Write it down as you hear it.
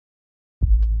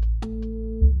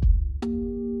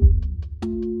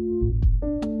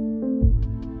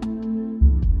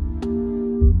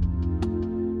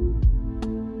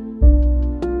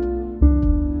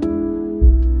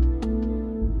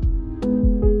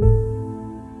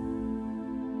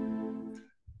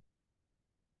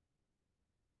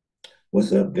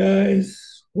What's up,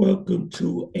 guys? Welcome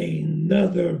to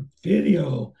another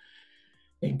video.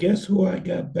 And guess who I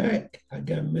got back? I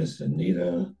got Miss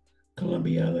Anita,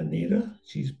 Colombiana Anita.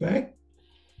 She's back.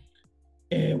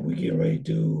 And we get ready to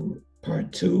do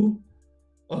part two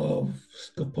of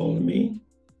Scopolamine.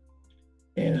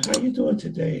 And how you doing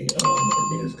today,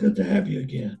 Anita? It's good to have you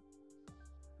again.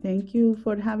 Thank you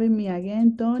for having me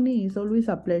again, Tony. It's always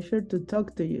a pleasure to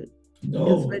talk to you.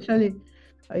 No. Especially,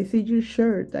 I see your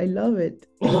shirt. I love it.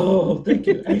 Oh, thank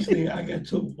you. Actually, I got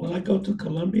two. When I go to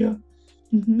Colombia,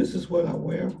 Mm-hmm. this is what I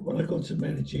wear when I go to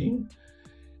Medellin.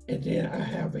 And then I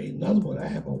have another one. I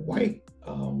have a white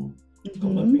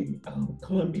Mm-hmm.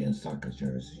 Colombian soccer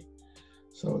jersey.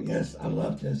 So yes, I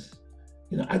love this.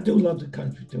 I do love the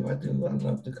country too. I do. I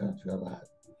love the country a lot.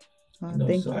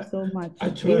 Thank So you so much. I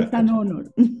try. It's an honor.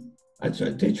 I try.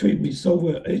 They treat me so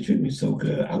well. They treat me so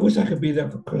good. I wish I could be there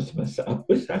for Christmas. I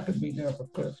wish I could be there for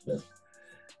Christmas.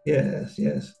 Yes,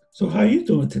 yes. So how you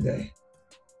doing today?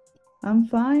 I'm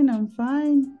fine. I'm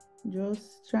fine.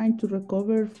 Just trying to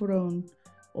recover from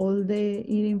all the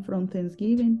eating from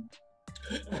Thanksgiving.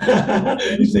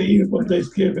 You say eating for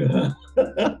Thanksgiving, huh?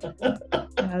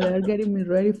 Yeah, they're getting me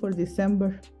ready for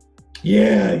December.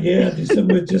 Yeah, yeah.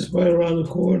 December just right around the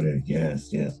corner.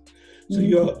 Yes, yes. So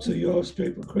Mhm. you're all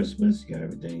straight for Christmas. You got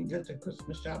everything. You got the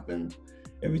Christmas shopping,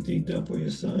 everything done for your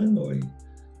son, or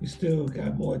you still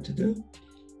got more to do?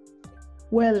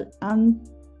 Well,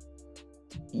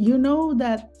 you know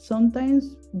that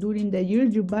sometimes during the year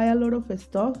you buy a lot of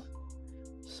stuff.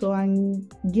 So I'm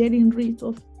getting rid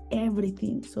of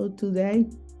everything. So today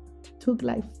I took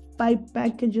like 5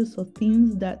 packages of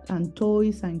things that and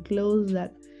toys and clothes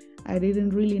that I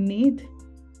didn't really need.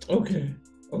 Okay,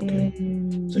 okay.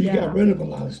 And So you got yeah, rid of a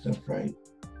lot of stuff, right?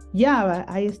 yeah,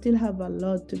 I still have a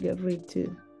lot to get rid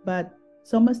to. But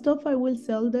some stuff I will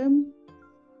sell them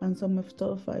and some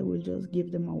stuff I will just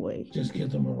give them away. Just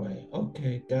give them away.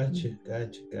 Okay, gotcha, Mm.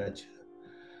 gotcha, gotcha.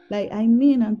 Like I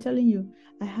mean, I'm telling you,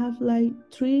 I have like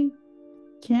 3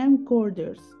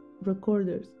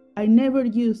 recorders I never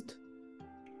used.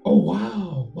 Oh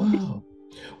wow, wow.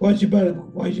 Why'd you buy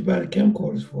the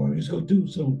camcorders for? You just go do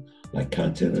some like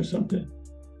content or something?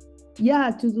 Yeah,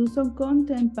 to do some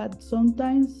content, but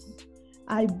sometimes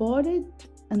I bought it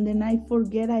and then I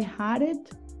forget I had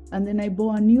it and then I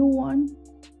bought a new one.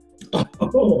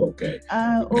 Oh, okay.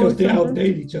 Or Because they sometimes,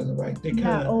 outdate each other, right? They kind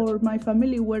yeah, of. or my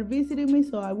family were visiting me,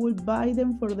 so I would buy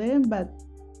them for them, but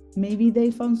maybe they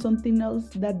found something else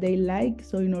that they like.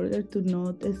 So in order to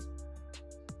not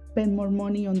spend more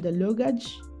money on the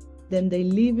luggage, then they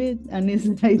leave it and it's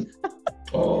like,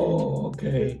 Oh,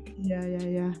 okay, yeah, yeah,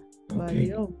 yeah. But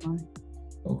okay, oh my, it's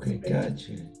okay. crazy.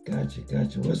 Gotcha, gotcha,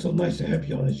 gotcha. Well, it's so nice to have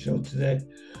you on the show today.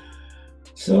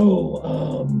 So,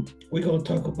 we're gonna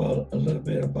talk about a little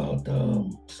bit about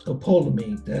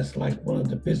scopolamine. That's like one of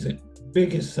the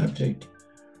biggest subject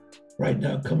right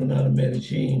now coming out of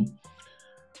Medellin.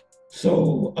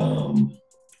 So,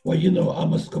 well,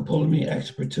 I'm a scopolamine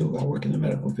expert too. I work in the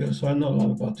medical field, so I know a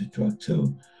lot about the drug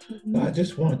too. But I Mhm.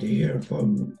 just wanted to hear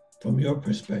from your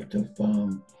perspective.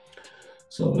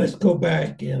 So let's go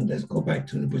back to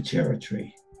the buchera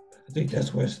tree. I think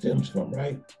that's where it stems from,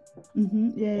 right? Mm-hmm.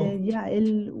 Yeah, Oh, yeah.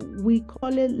 We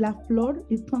call it la flor.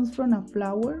 It comes from a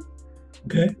flower.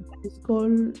 okay. It's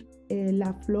called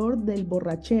la flor del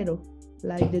borrachero,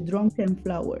 like the drunken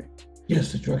flower.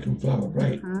 Yes, the drunken flower,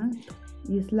 right? Uh-huh.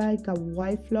 It's like a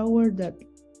white flower that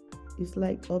is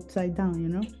like upside down, you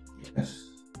know? Yes,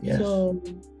 yes, So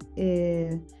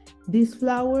uh, this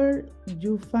flower,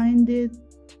 you find it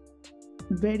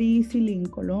very easily in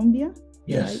Colombia, right?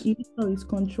 yes. Even though it's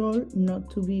controlled not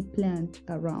to be planted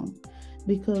around.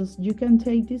 Because you can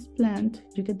take this plant,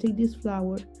 you can take this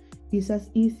flower, it's as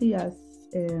easy as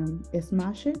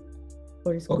smash it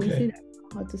or squeeze Okay. it, I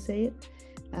don't know how to say it,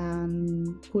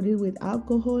 and put it with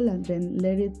alcohol and then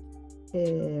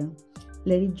uh,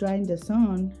 let it dry in the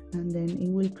sun, and then it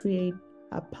will create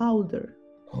a powder.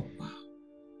 Oh, wow.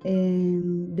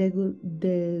 And the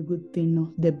good thing,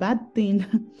 no, the bad thing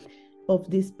of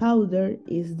this powder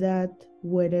is that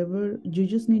wherever you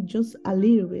just need just a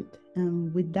little bit,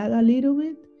 and with that a little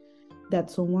bit, that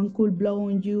someone could blow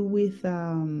on you with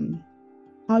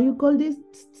how you call this?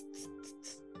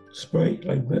 Spray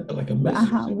like a mist or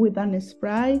something. With an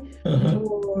spray, Uh-huh.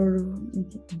 or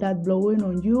that blowing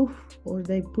on you, or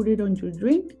they put it on your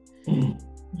drink, Mm.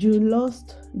 you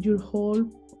lost your whole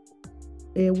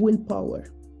willpower.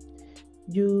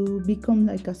 You become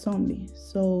like a zombie.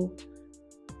 So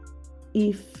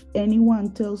if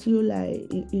anyone tells you, like,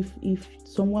 if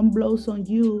someone blows on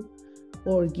you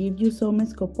or give you some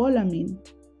scopolamine,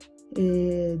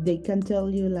 they can tell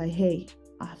you like, hey,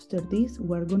 after this,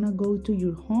 we're gonna go to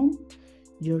your home,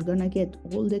 you're gonna get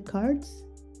all the cards,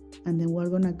 and then we're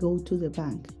gonna go to the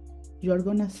bank. You're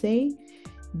gonna say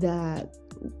that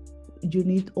you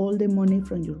need all the money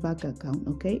from your bank account,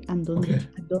 okay? And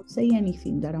don't say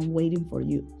anything, that I'm waiting for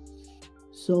you.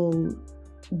 So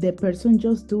the person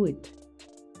just do it.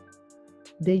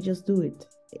 They just do it.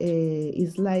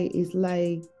 It's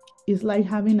like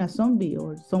having a zombie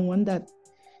or someone that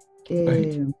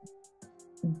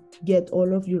get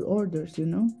all of your orders, you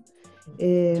know.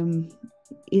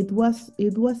 It was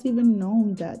even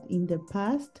known that in the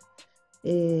past,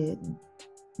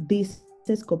 this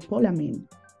scopolamine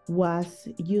was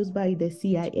used by the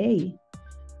CIA.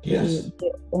 Yes.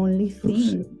 The only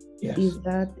thing yes. is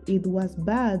that it was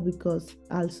bad because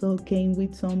also came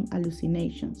with some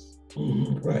hallucinations.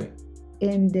 Right.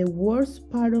 And the worst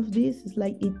part of this is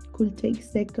like it could take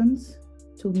seconds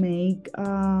to make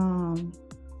an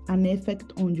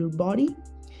effect on your body.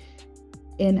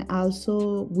 And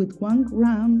also with 1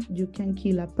 gram, you can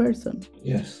kill a person.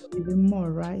 Yes. Even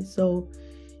more, right? So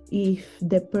if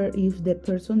the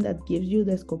person that gives you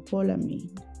the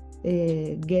scopolamine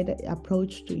get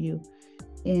approached to you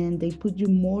and they put you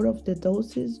more of the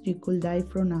doses, you could die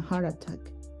from a heart attack.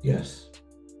 Yes.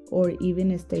 Or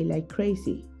even stay like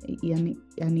crazy. And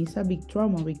it's a big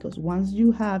trauma because once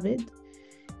you have it,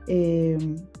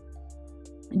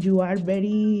 you are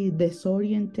very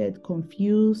disoriented,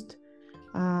 confused.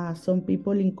 Some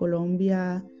people in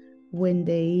Colombia, when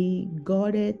they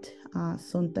got it,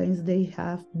 sometimes they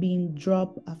have been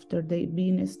dropped after they've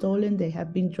been stolen. They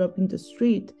have been dropped in the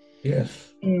street.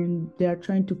 Yes. And they are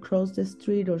trying to cross the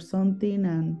street or something,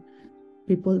 and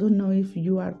people don't know if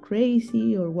you are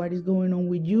crazy or what is going on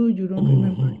with you. You don't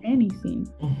remember anything.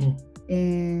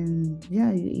 And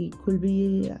yeah, it could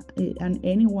be, and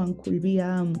anyone could be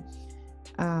a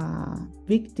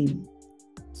victim.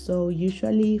 So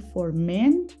usually for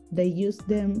men, they use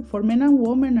them, for men and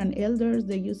women and elders,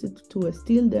 they use it to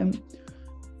steal them.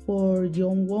 For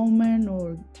young women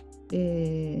or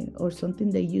something,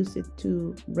 they use it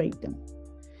to rape them.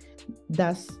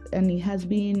 And it has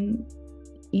been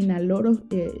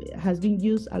has been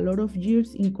used a lot of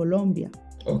years in Colombia.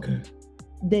 Okay.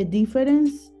 The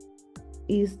difference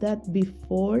is that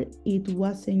before it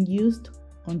wasn't used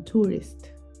on tourists.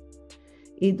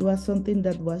 It was something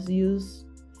that was used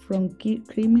from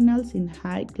criminals in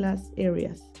high class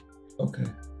areas. Okay.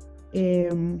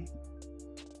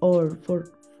 Or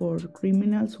for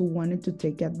criminals who wanted to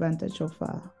take advantage of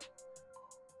a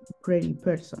pretty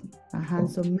person, a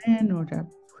handsome man or a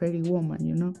pretty woman,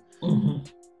 you know.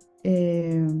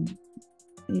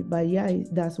 But yeah,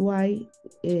 that's why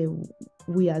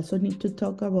we also need to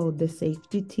talk about the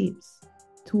safety tips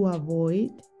to avoid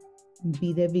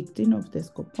be the victim of the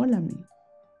scopolamine.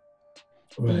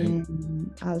 Right.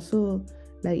 And also,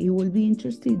 like, it will be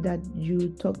interesting that you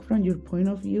talk from your point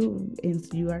of view and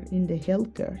you are in the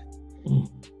healthcare.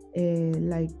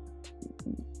 Like,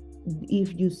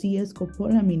 if you see a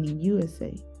scopolamine in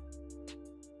USA.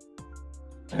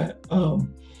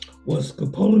 Well,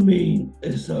 scopolamine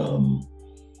is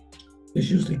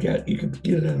usually you can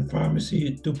get it at a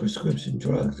pharmacy through prescription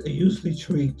drugs. It usually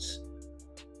treats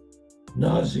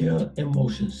nausea and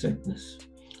motion sickness.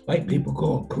 Like people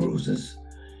go on cruises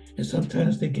and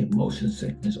sometimes they get motion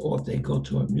sickness, or if they go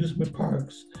to amusement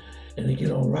parks and they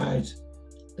get on rides,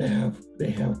 they have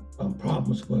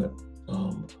problems with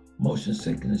motion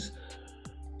sickness.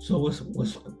 So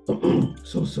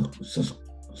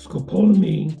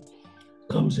scopolamine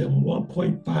comes in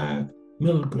 1.5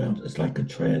 milligrams. It's like a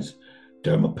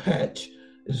transdermal patch.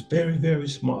 It's very, very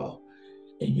small.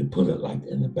 And you put it like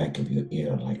in the back of your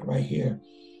ear, like right here.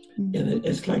 And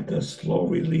it's like a slow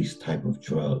release type of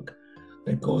drug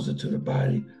that goes into the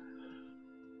body.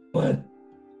 But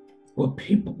what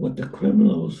the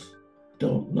criminals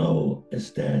don't know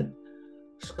is that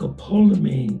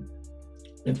scopolamine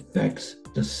affects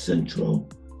the central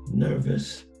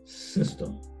nervous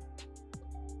system.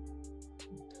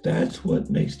 That's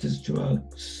what makes this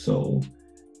drug so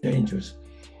dangerous.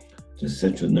 The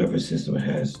central nervous system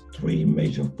has 3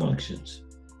 major functions: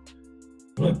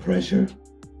 blood pressure,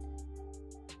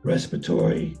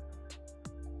 respiratory,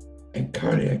 and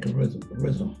cardiac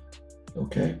rhythm.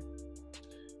 Okay?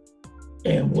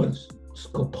 And what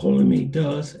scopolamine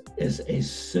does is a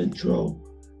central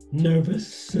nervous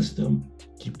system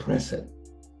depressant,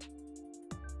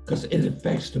 because it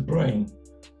affects the brain.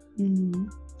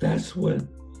 That's what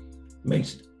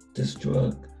makes this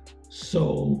drug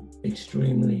so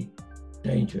extremely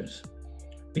dangerous.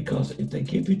 Because if they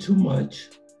give you too much,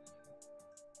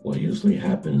 what usually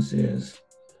happens is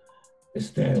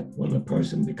that when a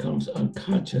person becomes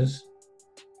unconscious,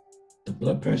 the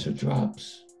blood pressure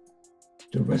drops,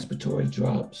 the respiratory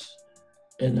drops,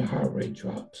 and the heart rate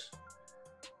drops.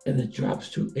 And it drops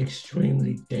to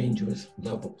extremely dangerous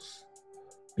levels.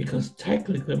 Because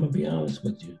technically, I'm going to be honest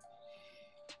with you,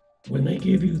 when they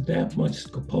give you that much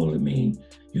scopolamine,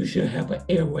 you should have an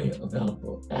airway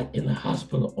available in the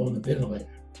hospital on the ventilator.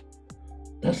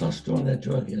 That's how strong that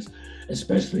drug is,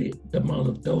 especially the amount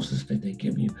of doses that they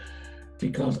give you.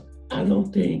 Because I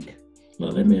don't think, now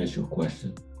let me ask you a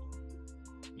question.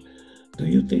 Do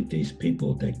you think these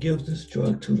people that give this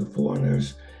drug to the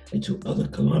foreigners and to other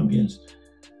Colombians,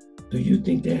 do you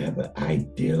think they have an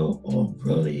idea on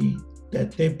really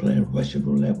that they're playing Russian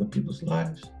roulette with people's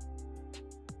lives?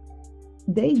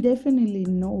 They definitely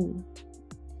know,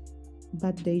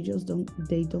 but they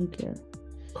don't care.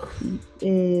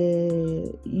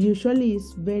 Usually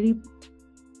it's very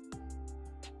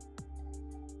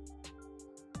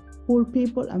poor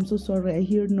people. I'm so sorry, I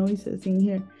hear noises in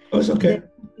here. Oh, it's okay.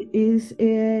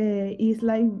 It's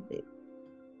like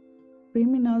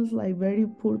criminals, like very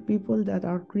poor people that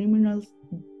are criminals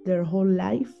their whole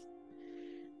life,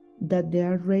 that they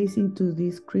are raised into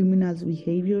these criminals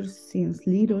behaviors since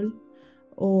little,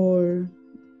 or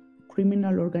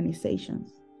criminal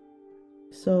organizations.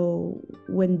 So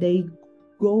when they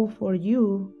go for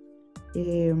you,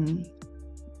 they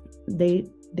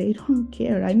don't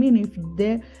care. I mean, if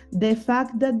the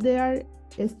fact that they are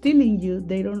stealing you,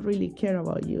 they don't really care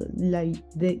about you. Like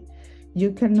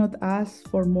you cannot ask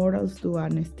for morals to a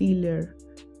stealer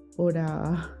or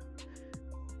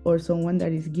someone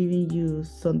that is giving you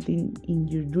something in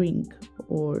your drink,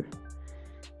 or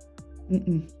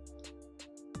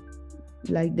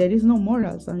like there is no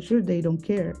morals. I'm sure they don't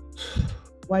care.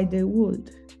 Why they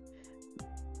would?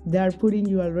 They are putting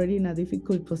you already in a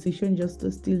difficult position just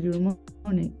to steal your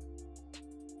money.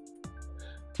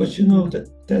 But you know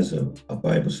that there's a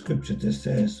Bible scripture that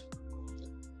says,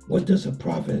 what does a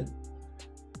profit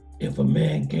if a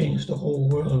man gains the whole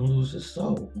world and loses his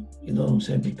soul? You know what I'm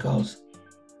saying? Because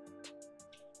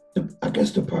I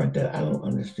guess the part that I don't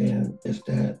understand is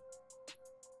that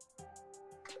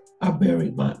I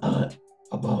buried my aunt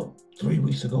about 3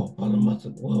 weeks ago, about a month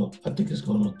ago. Well, I think it's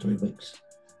going on 3 weeks.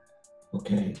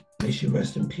 Okay, may she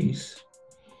rest in peace.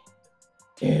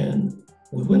 And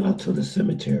we went out to the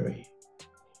cemetery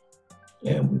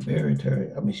and we buried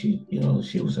her. I mean,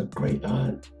 she was a great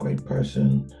aunt, great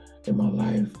person in my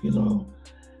life,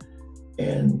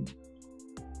 And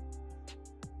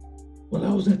when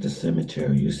I was at the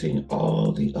cemetery, you seen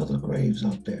all the other graves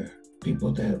out there,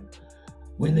 people that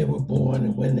when they were born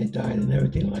and when they died and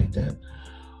everything like that.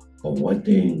 But one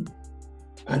thing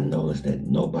I noticed, that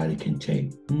nobody can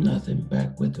take nothing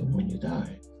back with them when you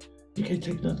die. You can't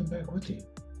take nothing back with you.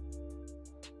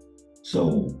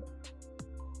 So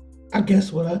I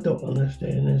guess what I don't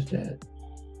understand is that,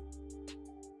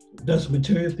 does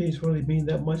material things really mean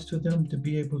that much to them to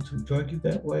be able to drug you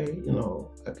that way?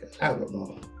 I don't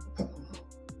know.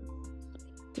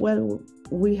 Well,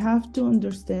 we have to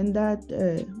understand that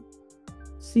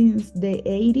since the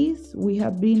 80s, we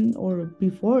have been, or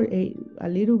before, a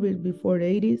little bit before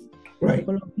 80s, right.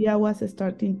 Colombia was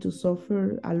starting to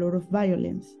suffer a lot of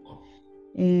violence.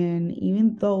 And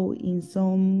even though in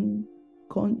some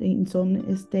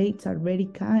states are very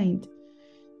kind,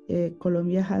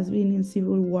 Colombia has been in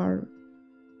civil war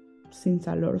since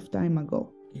a lot of time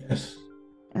ago. Yes.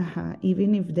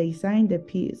 Even if they signed the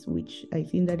peace, which I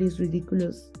think that is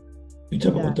ridiculous. You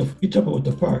talk about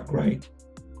the FARC, right?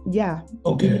 Yeah.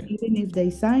 Okay. Even if they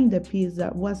signed the peace,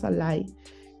 that was a lie.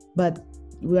 But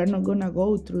we are not gonna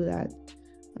go through that.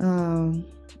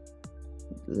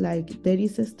 Like there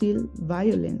is still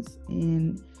violence,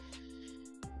 and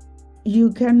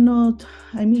you cannot.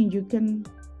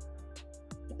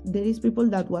 There is people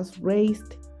that was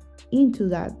raised into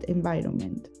that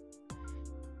environment.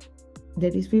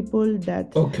 There is people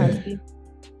that has been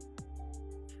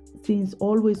since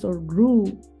always or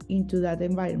grew into that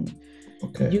environment.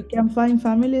 Okay. You can find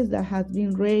families that have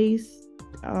been raised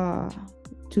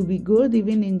to be good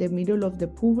even in the middle of the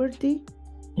poverty.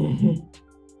 Mm-hmm.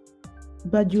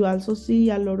 But you also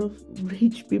see a lot of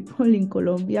rich people in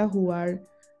Colombia who are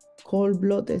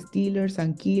cold-blooded stealers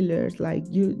and killers. Like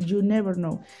you never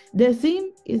know. The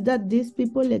thing is that these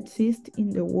people exist in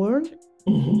the world,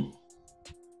 mm-hmm.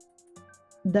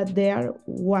 that they are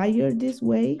wired this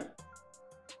way,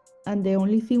 and the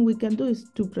only thing we can do is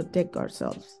to protect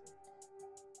ourselves.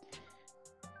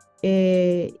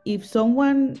 If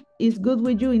someone is good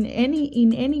with you in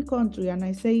any country, and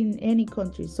I say in any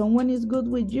country, someone is good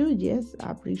with you, yes,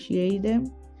 appreciate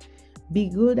them, be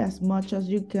good as much as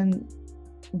you can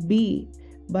be,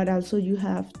 but also you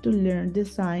have to learn the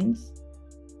signs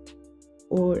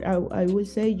or I will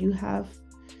say you have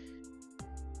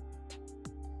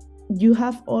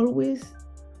always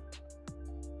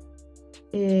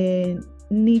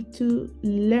need to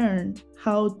learn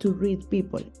how to read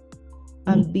people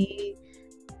and be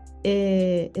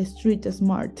street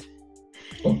smart.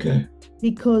 Okay.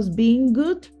 Because being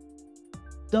good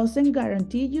doesn't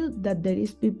guarantee you that there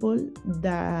is people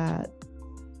that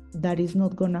is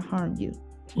not gonna harm you.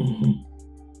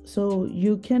 So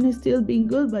you can still be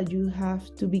good, but you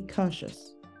have to be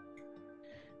cautious.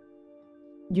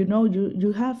 You know,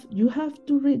 you have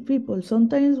to read people.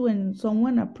 Sometimes when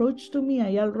someone approaches to me,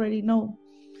 I already know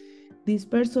this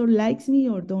person likes me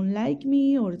or don't like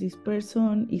me, or this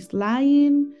person is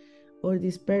lying, or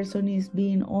this person is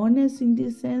being honest in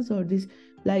this sense, or this,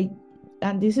 like,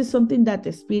 and this is something that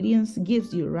experience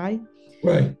gives you, right?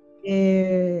 Right.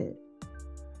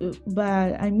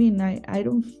 But I mean, I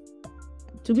don't,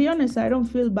 to be honest, I don't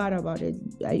feel bad about it.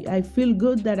 I feel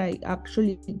good that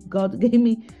God gave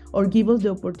me or give us the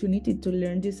opportunity to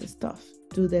learn this stuff,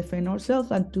 to defend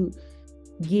ourselves and to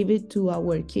give it to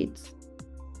our kids,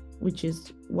 which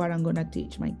is what I'm gonna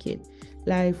teach my kid.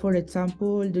 Like, for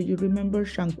example, do you remember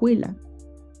Shanquilla,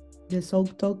 the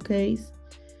Soto case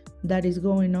that is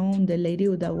going on, the lady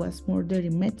that was murdered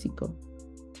in Mexico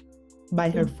by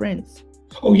her friends?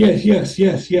 Oh, yes.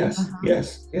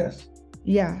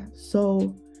 Yeah,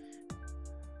 so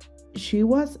she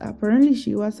was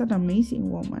an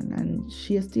amazing woman, and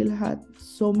she still had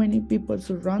so many people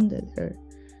surrounded her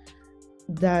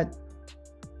that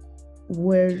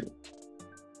were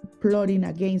plotting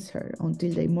against her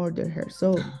until they murdered her.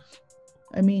 So,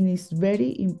 I mean, it's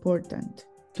very important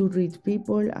to read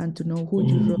people and to know who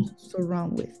you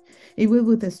surround with. Even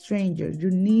with a stranger, you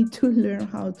need to learn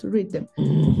how to read them.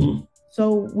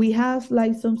 So we have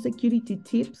like some security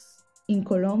tips in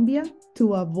Colombia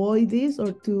to avoid this,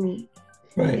 or to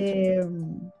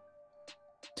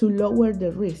lower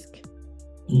the risk.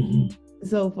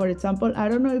 So, for example, I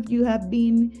don't know if you have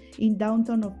been in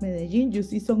downtown of Medellin. You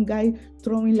see some guy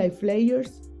throwing like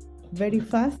flares very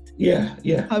fast. Yeah.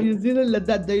 Have you seen it like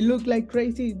that? They look like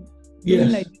crazy.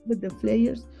 Yes. Like with the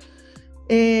flares.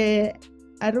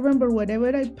 I remember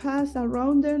whenever I pass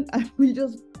around them, I will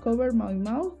just cover my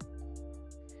mouth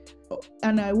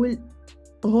and I will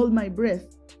hold my breath.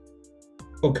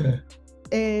 Okay.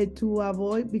 To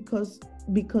avoid, because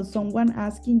someone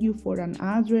asking you for an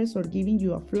address or giving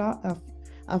you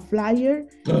a flyer,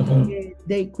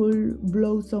 they could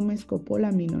blow some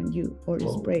Scopolamine on you or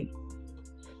spray.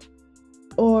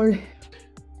 Or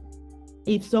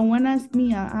if someone asks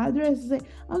me an address, I say,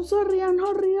 I'm sorry, I'm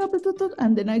hurry up,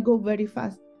 and then I go very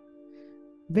fast.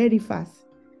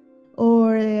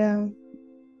 Or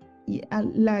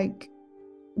like,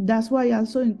 that's why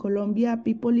also in Colombia,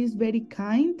 people is very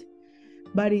kind,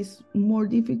 but it's more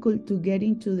difficult to get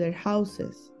into their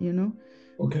houses, you know?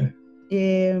 Okay.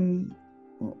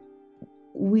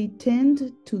 We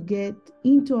tend to get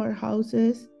into our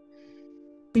houses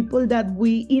people that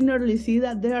we innerly see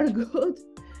that they are good,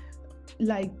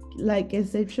 like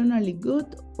exceptionally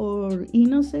good or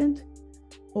innocent,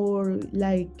 or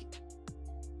like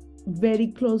very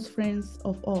close friends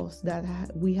of us that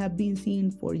we have been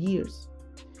seeing for years.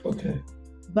 Okay.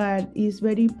 But it's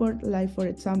very important, like, for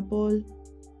example,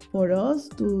 for us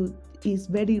it's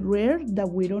very rare that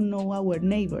we don't know our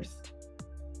neighbors.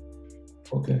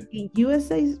 Okay. In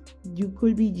USA, you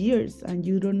could be years and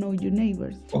you don't know your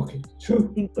neighbors. Okay,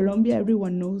 true. In Colombia,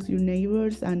 everyone knows your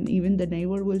neighbors, and even the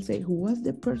neighbor will say, who was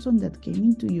the person that came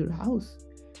into your house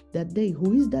that day?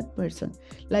 Who is that person?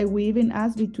 Like, we even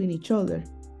ask between each other.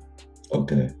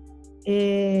 Okay.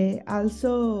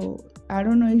 Also, I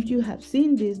don't know if you have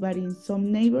seen this, but in some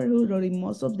neighborhood, or in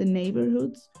most of the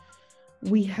neighborhoods,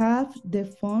 we have the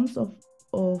phones of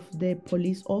the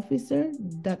police officer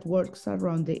that works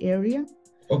around the area.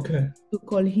 Okay. To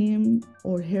call him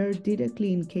or her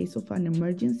directly in case of an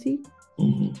emergency.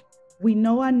 Mm-hmm. We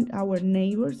know our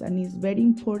neighbors, and it's very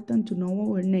important to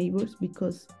know our neighbors,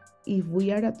 because if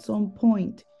we are at some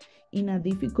point in a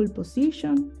difficult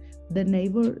position, the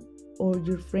neighbor or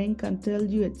your friend can tell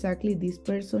you exactly, this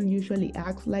person usually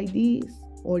acts like this,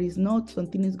 or is not,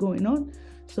 something is going on.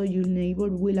 So your neighbor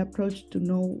will approach to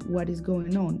know what is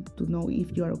going on, to know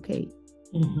if you are okay.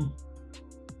 Mm-hmm.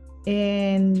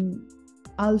 And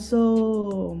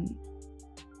also,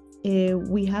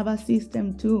 we have a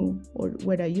system too, or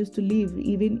where I used to live,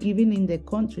 even in the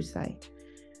countryside,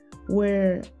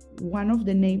 where one of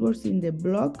the neighbors in the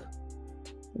block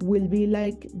will be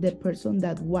like the person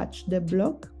that watch the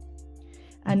block.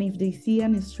 And if they see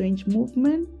a strange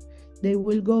movement, they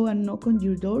will go and knock on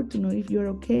your door to know if you're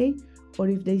okay. Or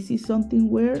if they see something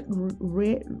weird,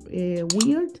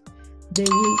 they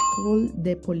will call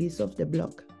the police of the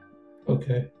block.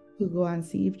 Okay. To go and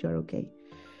see if you're okay.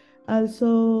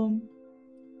 Also,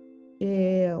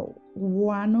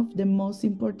 one of the most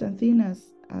important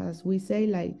things, as we say,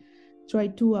 like try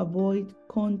to avoid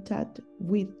contact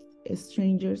with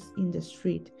strangers in the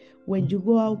street. When you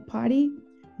go out party,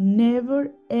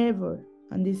 never ever,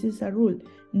 and this is a rule,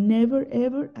 never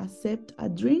ever accept a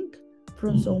drink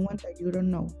from someone that you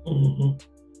don't know.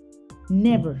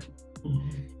 Never.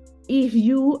 If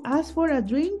you ask for a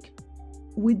drink,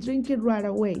 we drink it right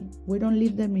away. We don't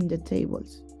leave them in the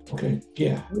tables. Okay,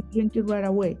 yeah. We drink it right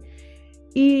away.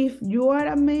 If you are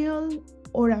a male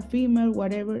or a female,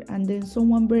 whatever, and then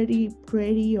someone very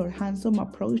pretty or handsome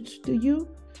approach to you,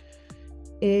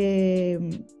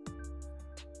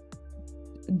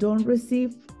 don't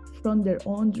receive from their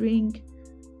own drink.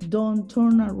 Don't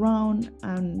turn around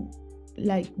and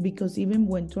because even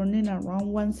when turning around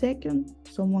 1 second,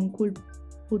 someone could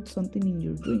put something in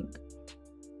your drink.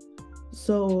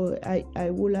 So I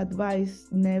will advise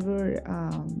never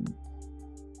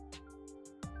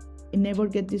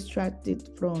get distracted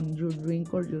from your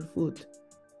drink or your food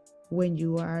when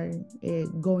you are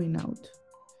going out.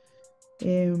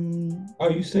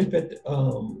 Are you safe at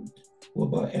what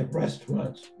about at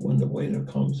restaurants when the waiter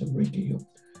comes and bringing you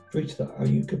drinks? Are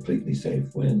you completely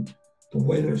safe when the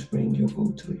waiters bring your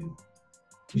food to you?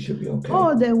 You should be okay.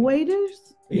 Oh, the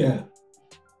waiters? Yeah.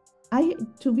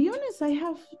 To be honest, I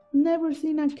have never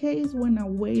seen a case when a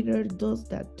waiter does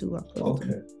that to a customer.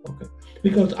 Okay.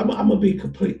 Because I'm gonna be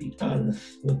completely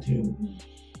honest with you.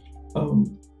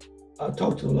 I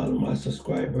talk to a lot of my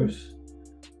subscribers.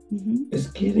 It's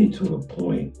getting to the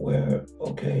point where,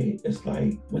 okay, it's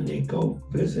like when they go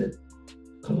visit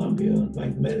Colombia,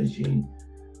 like Medellin,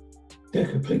 they're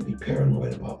completely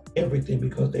paranoid about everything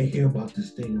because they hear about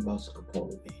this thing about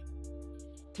Scopolamine.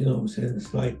 You know what I'm saying?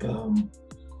 It's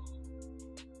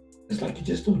like you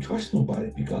just don't trust nobody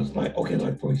because, like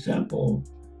for example,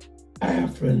 I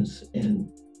have friends in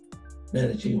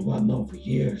Medellin who I've known for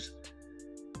years,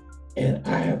 and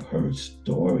I have heard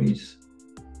stories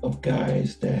of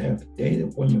guys that have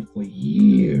dated women for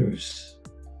years,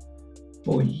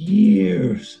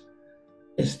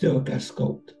 and still got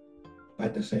scoped by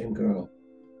the same girl.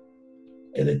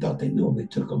 And they thought they knew them. They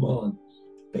took them on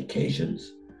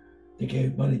vacations. They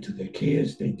gave money to their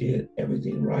kids. They did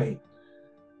everything right.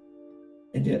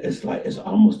 And then it's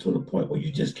almost to the point where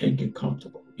you just can't get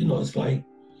comfortable. You know, it's like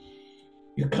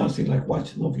you're constantly like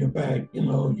watching over your back. You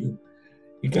know, you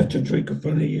got your drink in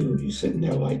front of you. You're sitting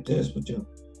there like this with your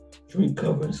drink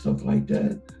cover and stuff like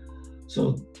that.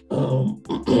 So,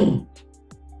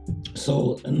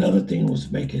 so another thing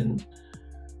was making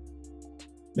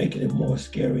it more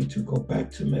scary to go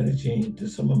back to Medellin,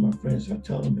 that some of my friends are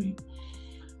telling me,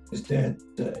 is that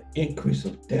the increase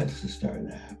of deaths is starting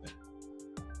to happen.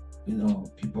 You know,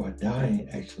 people are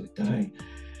actually dying.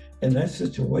 And that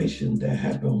situation that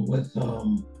happened with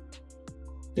the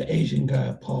Asian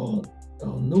guy, Paul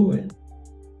Nguyen,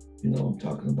 you know, I'm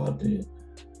talking about the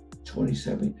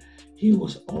 27, he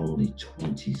was only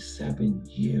 27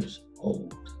 years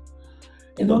old.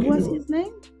 And what was his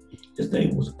name? His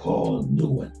name was Paul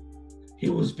Nguyen.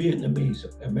 He was Vietnamese,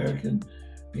 American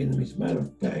Vietnamese. Matter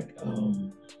of fact, I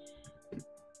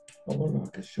wonder if I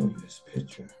could show you this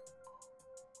picture.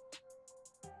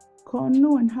 Paul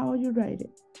Nguyen, how you write it?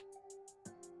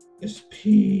 It's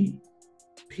Paulnyen.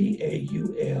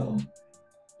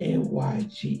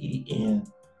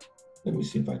 Let me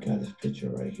see if I got his picture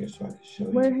right here so I can show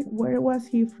you. Where was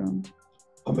he from?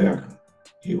 America.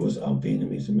 He was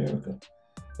Vietnamese America.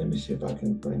 Let me see if I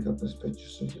can bring up his picture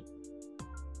so you.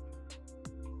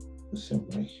 It's him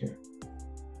right here.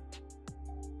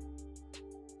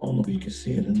 I don't know if you can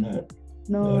see it or not.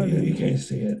 No, you can't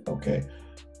see it. Okay.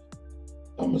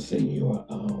 I'm gonna send you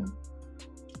a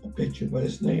picture, but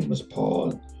his name was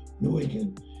Paul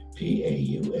Nguyen,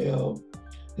 Paul.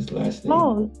 His last name.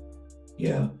 Paul.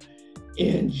 Yeah,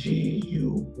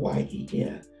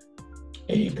 Nguyen,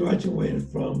 and he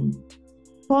graduated from.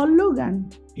 Paul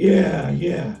Logan. Yeah.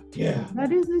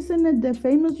 That isn't it the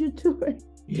famous YouTuber?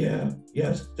 Yes,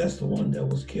 that's the one that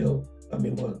was killed.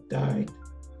 Died.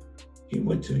 He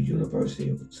went to the University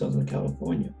of Southern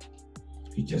California.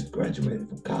 He just graduated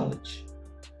from college.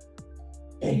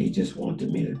 And he just wanted to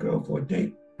meet a girl for a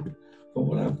date.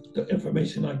 From the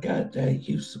information I got, that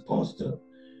he was supposed to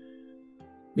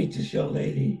meet this young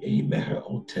lady, and he met her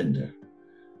on Tinder,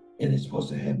 and they're supposed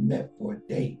to have met for a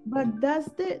date. But that's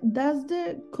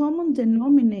the common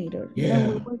denominator that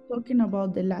we were talking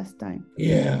about the last time.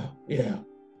 Yeah.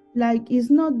 Like, it's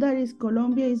not that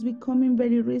Colombia is becoming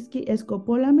very risky.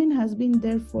 Scopolamine has been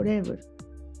there forever.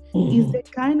 is the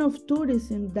kind of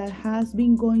tourism that has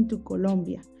been going to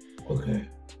Colombia. Okay.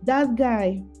 That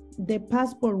guy, the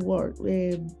passport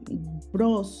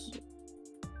bros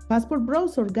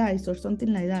or guys or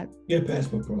something like that. Yeah,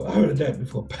 passport bros. I heard of that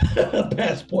before.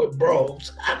 Passport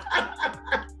bros.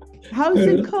 How is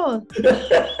it called?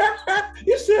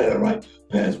 You said it right.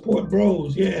 Passport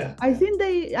bros. Yeah. I think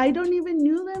I don't even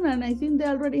knew them, and I think they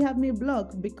already have me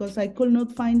blocked because I could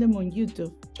not find them on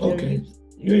YouTube. Okay.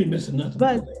 You ain't missing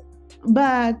nothing.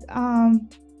 But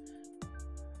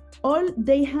all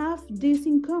they have this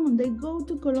in common. They go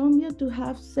to Colombia to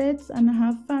have sex and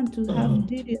have fun, to have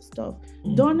dirty stuff.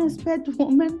 Don't expect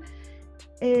women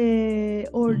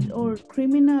or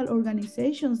criminal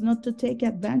organizations not to take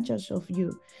advantage of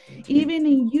you. Even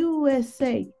in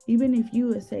USA, if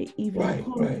you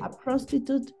call a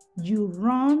prostitute, you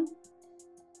run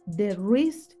the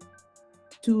risk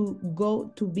to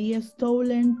be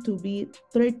stolen, to be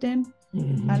threatened,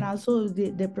 and also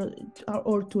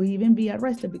or to even be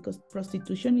arrested, because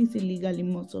prostitution is illegal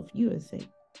in most of USA,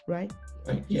 right?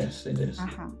 Right. Yes, it is.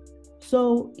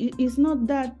 So it's not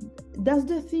that. That's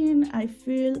the thing I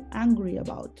feel angry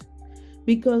about,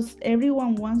 because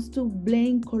everyone wants to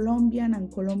blame Colombian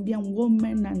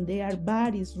women and they are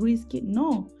bad, it's risky.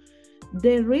 No,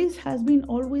 the risk has been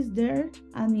always there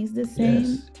and is the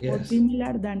same or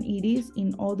similar than it is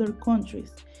in other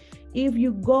countries. If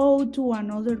you go to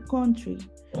another country,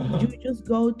 you just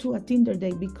go to a Tinder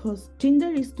date, because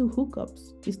Tinder is to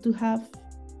hookups, is to have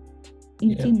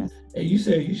intimacy. And you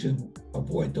say you should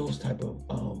avoid those type of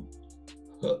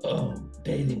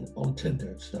dating on Tinder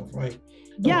and stuff, right?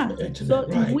 Yeah. So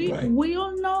we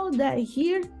all know that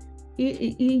here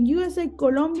in USA,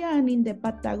 Colombia, and in the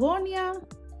Patagonia,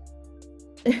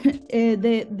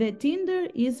 the Tinder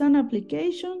is an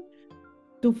application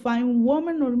to find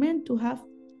women or men to have,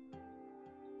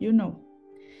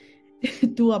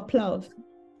 to applaud.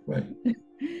 Right.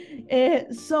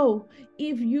 So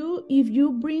if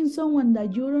you bring someone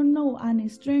that you don't know and a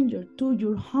stranger to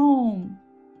your home,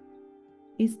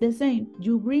 it's the same.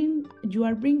 You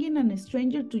are bringing a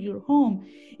stranger to your home.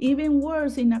 Even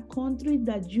worse, in a country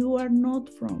that you are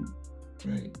not from.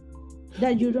 Right.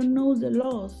 That you don't know the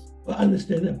laws. Well, I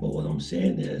understand that, but what I'm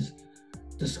saying is,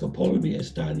 the scopolamine is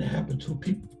starting to happen to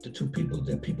people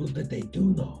that they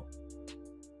do know.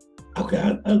 Okay,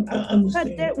 I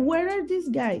understand. But where are these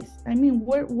guys? I mean,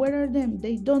 where are them?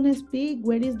 They don't speak.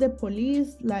 Where is the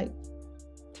police? Like,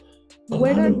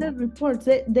 where are the reports?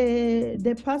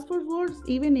 The passport wars,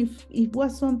 even if it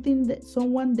was something that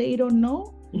someone they don't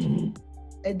know,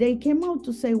 they came out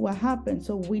to say what happened.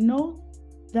 So we know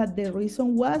that the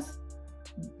reason was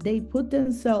they put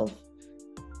themselves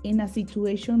in a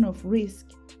situation of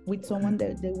risk with someone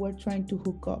that they were trying to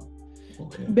hook up.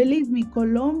 Okay. Believe me,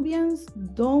 Colombians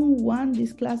don't want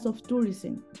this class of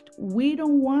tourism. We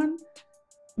don't want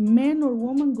men or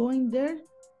women going there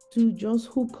to just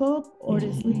hook up or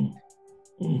sleep.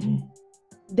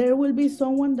 There will be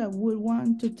someone that will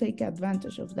want to take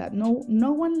advantage of that. No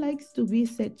one likes to be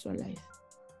sexualized.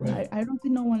 Right. I don't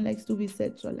think no one likes to be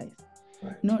sexualized.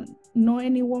 Right. No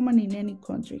any woman in any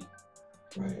country.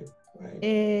 Right.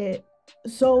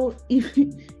 So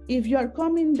if you are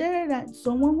coming there,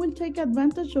 someone will take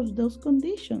advantage of those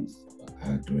conditions.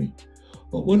 I agree.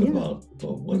 But what about,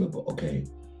 okay,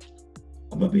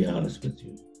 I'm going to be honest with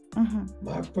you.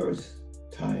 My first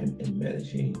time in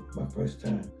Medellin,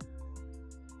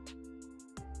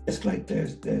 it's like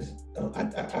there's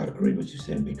I agree with you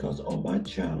saying, because on my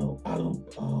channel, I don't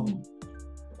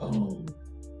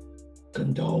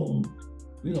condone,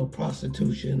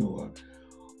 prostitution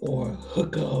or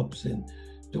hookups and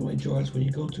doing drugs when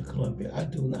you go to Colombia. I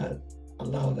do not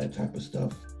allow that type of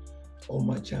stuff on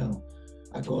my channel.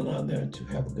 I go down there to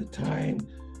have a good time,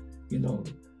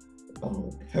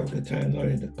 have a good time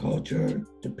learning the culture,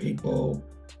 the people.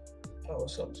 Oh,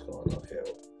 something's going on here.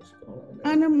 What's going on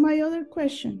there? And my other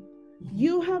question,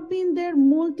 you have been there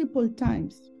multiple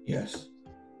times. Yes.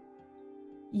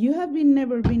 You have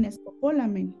never been a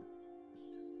Scopolamine.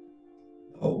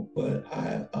 Oh, but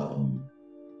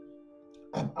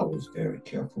I was very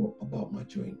careful about my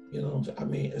drink. I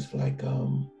mean, it's like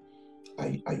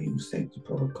I use safety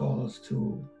protocols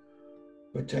to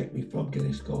protect me from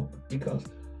getting scoped, because,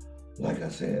 like I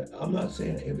said, I'm not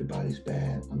saying everybody's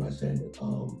bad. I'm not saying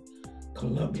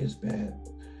Colombia's bad.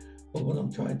 But what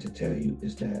I'm trying to tell you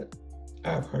is that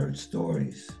I've heard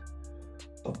stories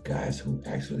of guys who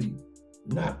actually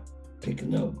not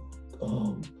picking up,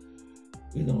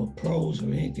 pros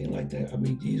or anything like that. I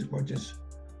mean, these were just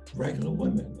regular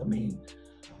women. I mean,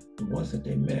 the ones that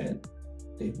they met,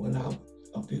 they went out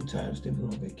a few times, they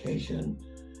went on vacation,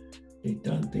 They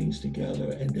done things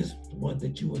together, and this one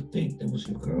that you would think that was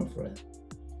your girlfriend,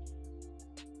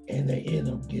 and they end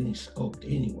up getting scoped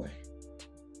anyway.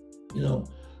 You know,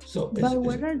 so But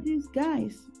where are these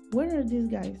guys? Where are these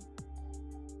guys?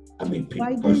 I mean,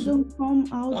 why they don't come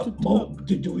out to talk?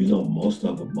 Do we know most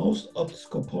of the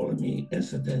scopolamine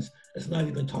incidents is not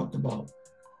even talked about?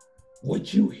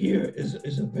 What you hear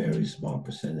is a very small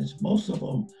percentage. Most of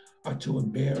them are too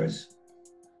embarrassed.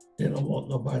 They don't want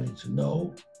nobody to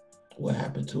know what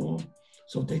happened to them,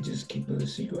 so they just keep it a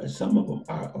secret. And some of them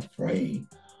are afraid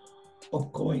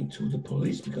of going to the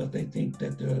police because they think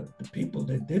that the people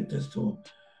that did this to them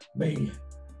may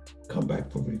come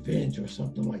back for revenge or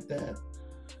something like that.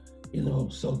 You know,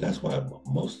 so that's why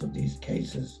most of these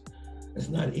cases is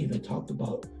not even talked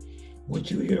about. What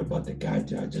you hear about the guy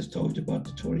that I just told you about,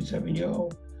 the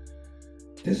 27-year-old,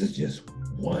 this is just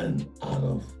one out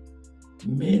of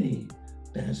many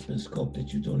that has been scoped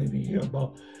that you don't even hear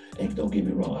about. And don't get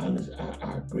me wrong,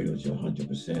 I agree with you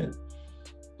 100%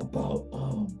 about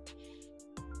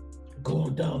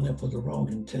going down there for the wrong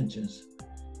intentions,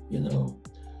 you know.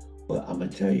 But I'm gonna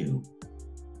tell you,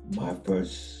 my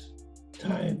first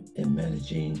time in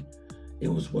Medellin, it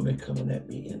was women coming at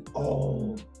me in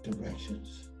all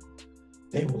directions.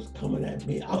 They was coming at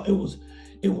me.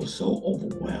 It was so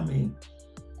overwhelming.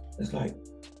 It's like,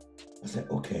 I said,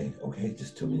 okay,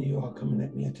 just too many of y'all coming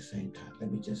at me at the same time.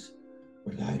 Let me just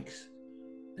relax.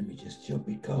 Let me just chill,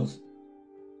 because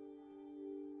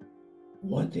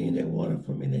one thing they wanted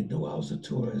from me, they knew I was a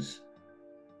tourist.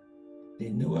 They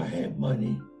knew I had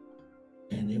money,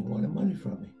 and they wanted money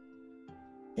from me.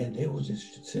 And they was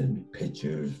just sending me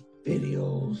pictures,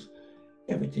 videos,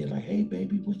 everything, like, hey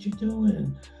baby, what you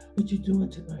doing? What you doing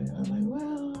tonight? I'm like,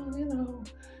 well,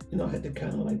 I had to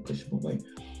kind of like push them away.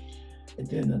 And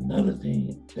then another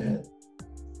thing that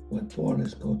when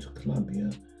foreigners go to Colombia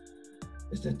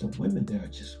is that the women there are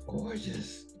just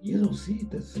gorgeous. You don't see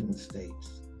this in the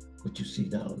States, what you see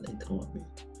down in Colombia.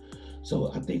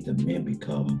 So I think the men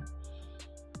become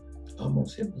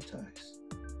almost hypnotized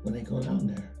when they go down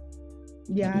there.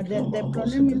 Yeah, the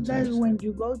problem is that when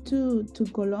you go to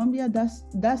Colombia,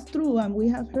 that's true, and we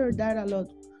have heard that a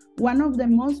lot. One of the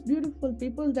most beautiful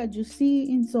people that you see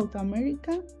in South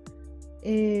America,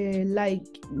 like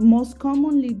most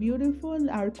commonly beautiful,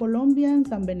 are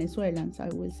Colombians and Venezuelans, I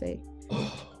will say.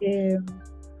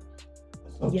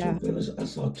 I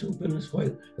saw two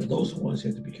Venezuelans, and those ones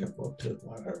had to be careful of too,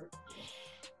 I heard.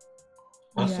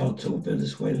 I saw two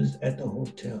Venezuelans at the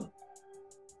hotel.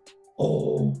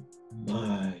 Oh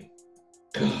my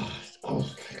gosh. I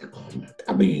was like, oh my God.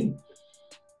 I mean,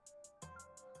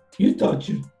 you thought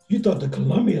the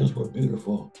Colombians were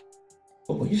beautiful,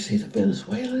 but when you see the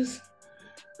Venezuelans,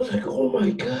 it's like, oh my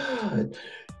God.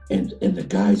 And the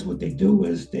guys, what they do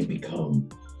is they become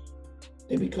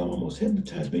almost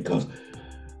hypnotized, because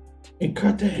in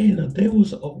Cartagena, there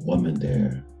was a woman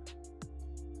there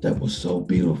that was so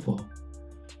beautiful.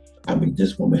 I mean,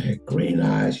 this woman had green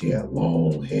eyes, she had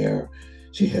long hair,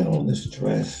 she had on this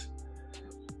dress.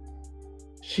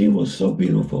 She was so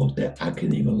beautiful that I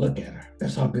couldn't even look at her.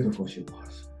 That's how beautiful she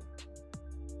was.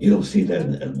 You don't see that.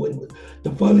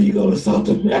 The further you go to South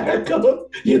America,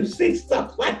 you see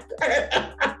stuff like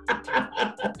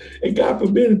that. And God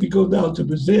forbid if you go down to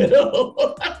Brazil.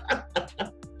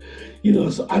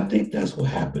 So I think that's what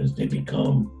happens. They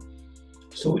become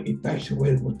so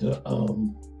infatuated with the,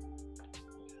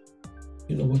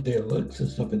 with their looks and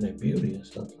stuff and their beauty and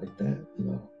stuff like that,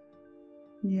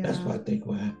 Yeah. That's what I think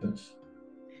what happens.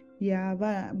 Yeah,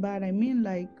 but I mean,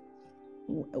 like,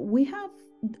 we have,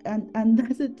 and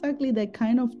that's exactly the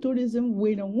kind of tourism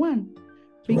we don't want.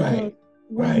 Because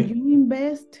when you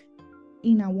invest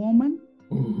in a woman,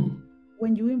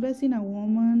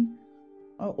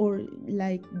 or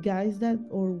like guys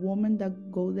or women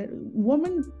that go there,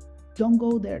 women don't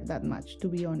go there that much, to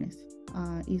be honest.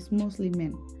 It's mostly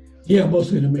men. Yeah,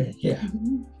 mostly the men, yeah.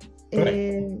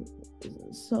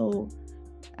 So,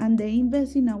 and they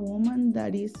invest in a woman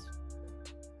that is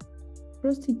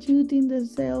prostituting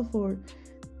themselves,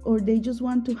 or they just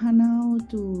want to hang out,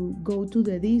 to go to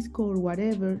the disco or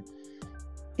whatever.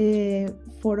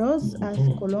 For us as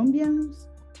Colombians,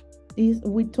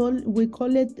 we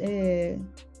call it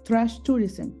trash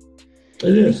tourism.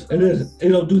 It is. It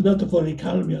don't do nothing for the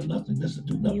economy or nothing. It doesn't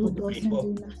do nothing for the people.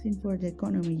 It doesn't do nothing for the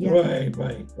economy. Yeah.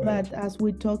 Right. But as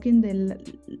we talk in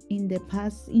the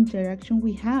past interaction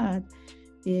we had,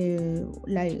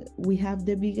 like we have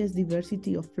the biggest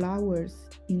diversity of flowers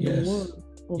in the world,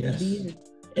 of bees.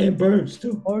 And birds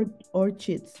too.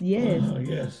 Orchids, yes.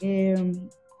 Yes.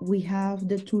 We have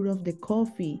the tour of the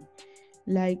coffee.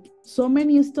 like so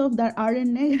many stuff that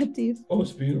aren't negative Oh,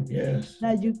 it's beautiful. Yes.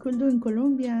 that you could do in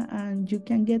Colombia, and you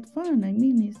can get fun. I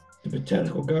mean, it's The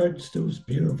botanical gardens too is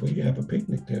beautiful. You have a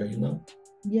picnic there, you know.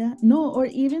 yeah, no, or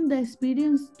even the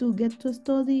experience to get to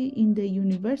study in the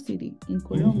university in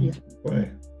Colombia,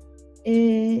 Right.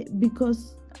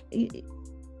 because I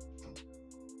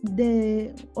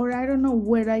don't know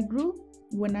where I grew.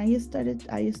 When I studied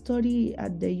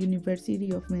at the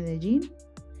University of Medellin,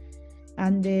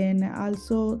 and then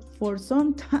also for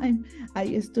some time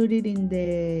I studied in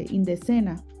the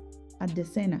Sena, at the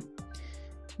Sena,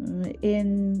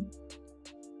 and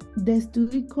the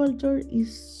study culture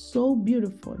is so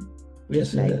beautiful.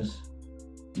 Yes, Like, it is.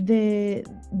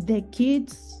 the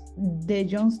kids, the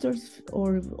youngsters,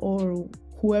 or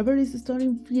whoever is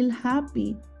studying feel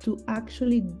happy to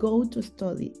actually go to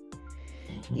study.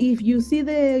 If you see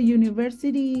the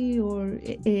university or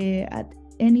at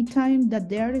any time that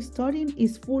they are studying,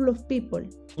 is full of people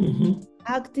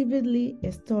actively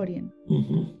studying.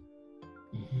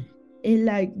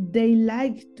 Like they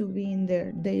like to be in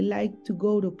there. They like to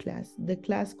go to class. The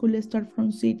class could start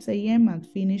from 6 a.m. and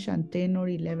finish at 10 or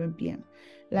 11 p.m.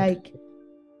 Like,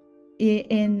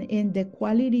 and the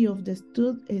quality of the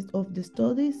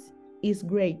studies is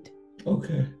great.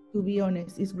 Okay. To be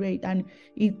honest, it's great, and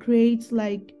it creates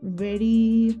like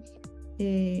very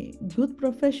good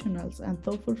professionals and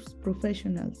thoughtful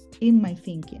professionals, in my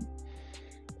thinking.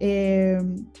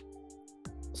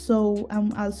 So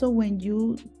also when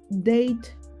you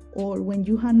date, or when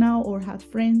you hang out or have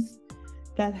friends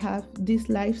that have these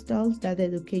lifestyles, that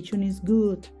education is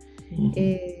good.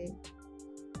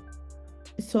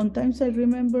 Sometimes I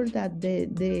remember that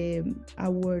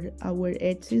our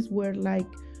exes were like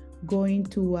going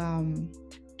to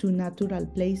natural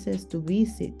places to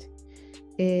visit,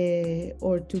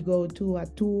 or to go to a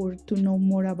tour to know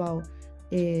more about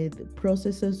the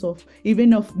processes of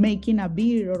making a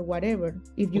beer or whatever.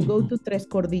 If you go to Tres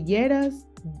Cordilleras,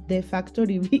 the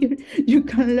factory beer, you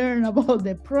can learn about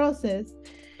the process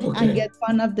and get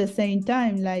fun at the same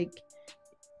time. Like,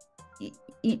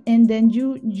 and then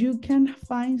you can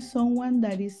find someone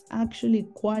that is actually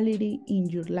quality in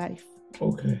your life.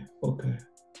 Okay.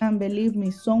 And believe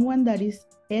me, someone that is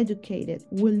educated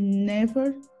will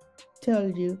never tell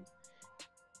you,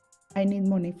 I need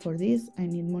money for this, I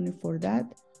need money for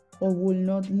that, or will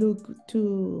not look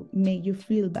to make you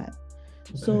feel bad.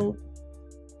 So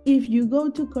if you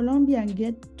go to Colombia and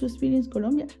get to experience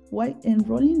Colombia, why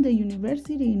enroll in the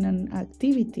university in an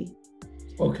activity?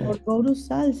 Or go to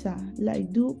salsa,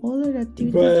 like do other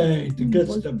activities. Right, the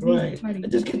good stuff, right. And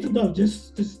just get to know,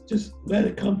 just let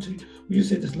it come to you. You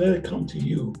say just let it come to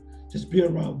you. Just be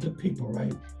around good people,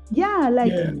 right? Yeah,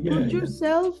 like put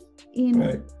yourself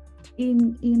in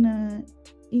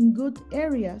good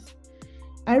areas.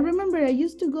 I remember I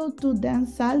used to go to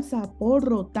dance salsa,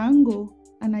 porro, tango,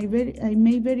 and I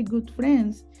made very good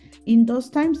friends. In those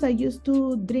times, I used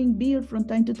to drink beer from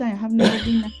time to time. I have never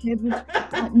been a heavy.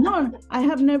 I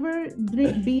have never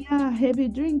been a heavy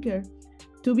drinker,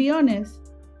 to be honest.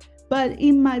 But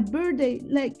in my birthday,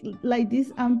 like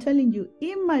this, I'm telling you,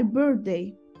 in my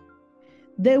birthday,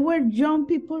 there were young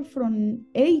people from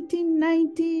 18,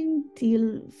 19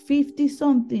 till 50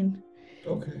 something.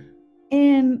 Okay.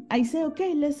 And I say,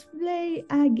 okay, let's play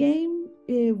a game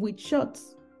with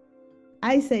shots.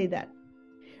 I say that.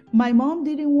 My mom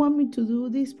didn't want me to do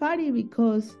this party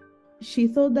because she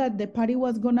thought that the party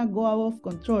was gonna go out of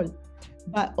control.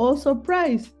 But oh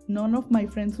surprise, none of my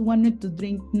friends wanted to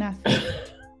drink nothing.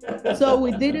 So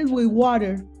we did it with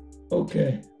water.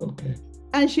 Okay.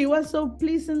 And she was so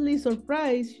pleasantly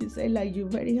surprised. She said, like, you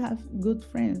very have good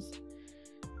friends.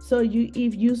 So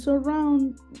if you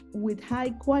surround with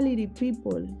high quality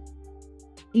people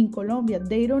in Colombia,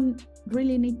 they don't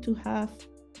really need to have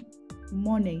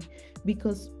money,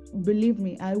 because believe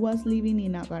me, I was living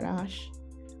in a garage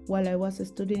while I was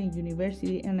studying in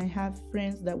university, and I have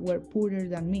friends that were poorer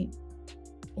than me.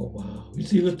 Oh wow!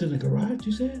 You lived in a garage,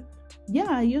 you said?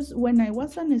 Yeah, when I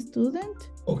was a student.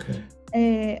 Okay.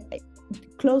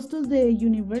 Close to the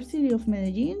University of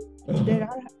Medellin,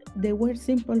 there were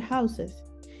simple houses,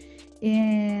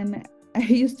 and I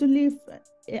used to live.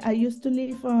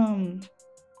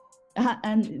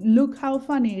 And look how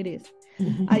funny it is.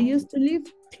 I used to live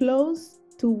close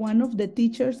to one of the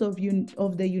teachers of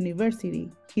the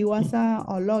university. He was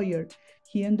a lawyer.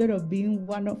 He ended up being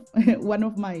one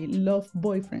of my love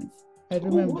boyfriends. I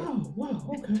remember. Oh, wow.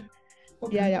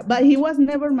 Okay. Yeah. But he was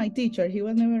never my teacher.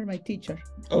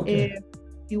 Okay.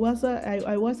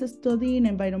 I was studying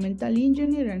environmental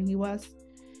engineer, and he was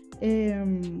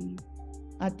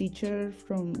a teacher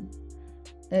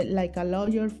like a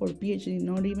lawyer for PhD,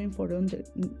 not even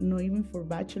for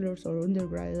bachelor's or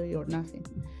undergraduate or nothing.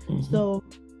 So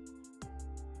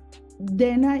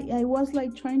then I was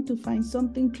like trying to find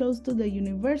something close to the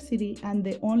university, and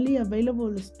the only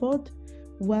available spot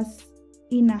was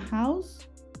in a house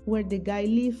where the guy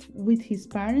lived with his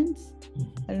parents,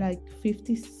 like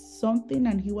 50 something,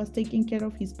 and he was taking care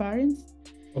of his parents.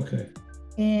 Okay.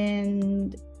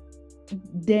 And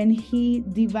then he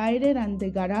divided, and the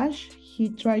garage, he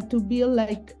tried to build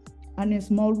like a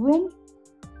small room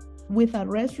with a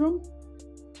restroom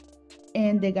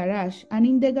and the garage. And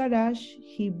in the garage,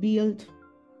 he built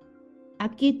a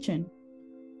kitchen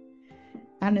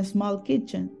and a small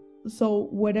kitchen. So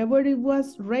whenever it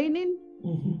was raining,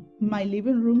 my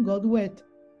living room got wet.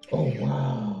 Oh,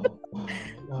 wow.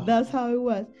 That's how it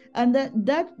was. And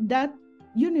that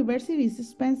university is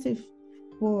expensive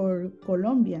for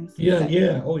Colombians. Yeah, like,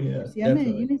 yeah. Oh, yeah.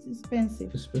 Medellin is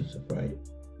expensive. Expensive, right?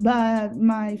 But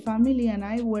my family and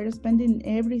I were spending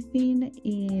everything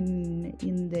in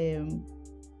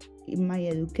my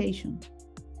education.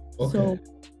 Okay.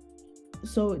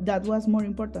 So that was more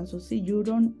important. So see,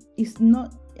 it's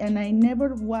not, and I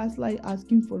never was like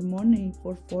asking for money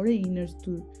for foreigners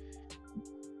to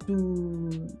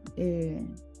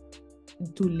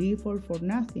live or for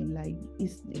nothing. Like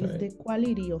it's the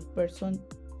quality of person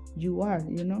you are,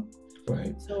 you know.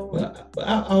 Right. So, well,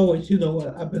 I always, you know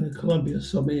what, I've been in Colombia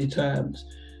so many times,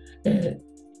 and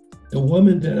the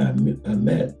woman that I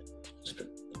met,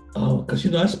 because, you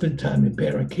know, I spent time in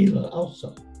Barranquilla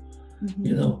also,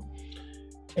 you know,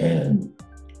 and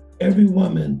every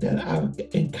woman that I've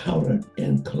encountered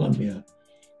in Colombia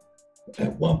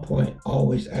at one point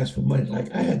always asked for money.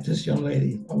 Like I had this young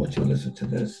lady, I want you to listen to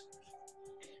this.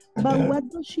 But what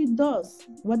does she do?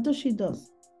 What does she do?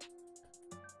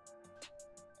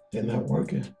 They're not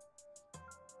working.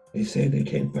 They say they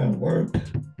can't find work.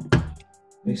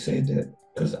 They say that,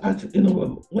 because you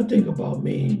know, one thing about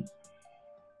me,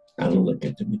 I don't look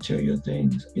at the material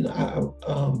things, you know,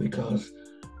 because,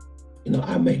 you know,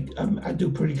 I do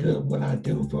pretty good at what I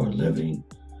do for a living.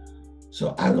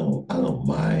 So I don't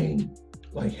mind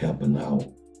like helping out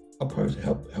a person,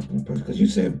 helping a person. Because you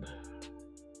said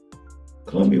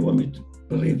Colombian women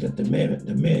believe that the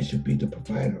man should be the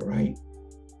provider, right?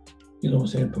 You know what I'm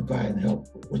saying? Provide and help,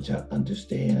 which I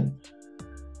understand.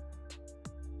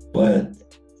 But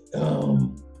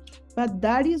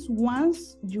that is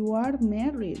once you are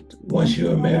married. Once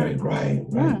you're married, right?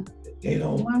 Yeah. They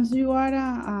don't. Once you are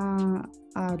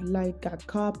like a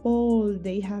couple,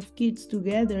 they have kids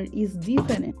together, is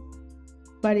different.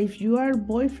 But if you are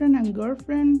boyfriend and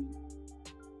girlfriend,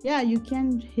 yeah, you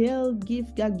can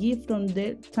give a gift from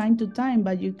time to time,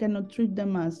 but you cannot treat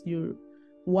them as your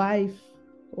wife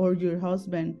or your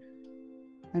husband.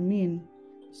 I mean,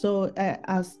 so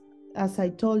as I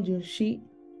told you,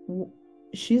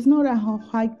 she's not a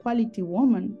high quality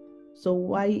woman, so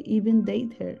why even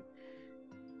date her?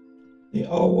 They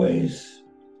always.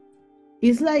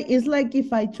 It's like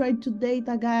if I try to date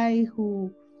a guy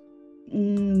who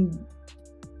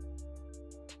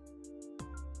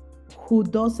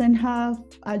doesn't have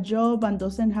a job and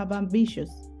doesn't have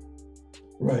ambitions.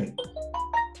 Right.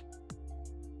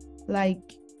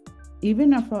 Like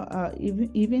even if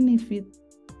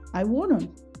I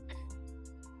wouldn't.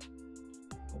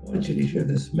 I want you to hear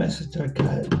this message I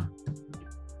got.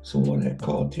 Someone had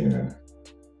called here,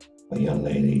 a young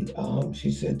lady.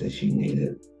 She said that she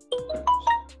needed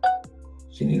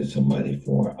some money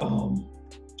for. I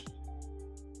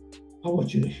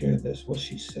want you to hear this. What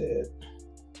she said.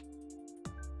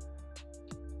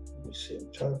 Let me see.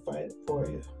 I'm trying to find it for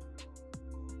you.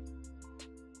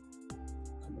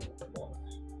 Come on.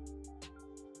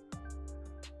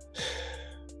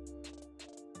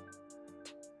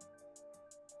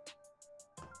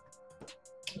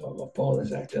 Oh, my phone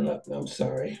is acting up. I'm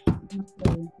sorry.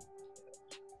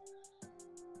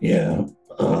 Yeah.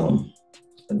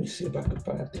 Let me see if I can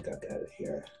find. I think I got it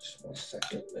here. Just 1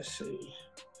 second. Let's see.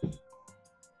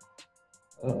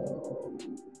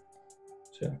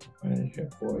 See if I can find it here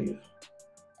for you.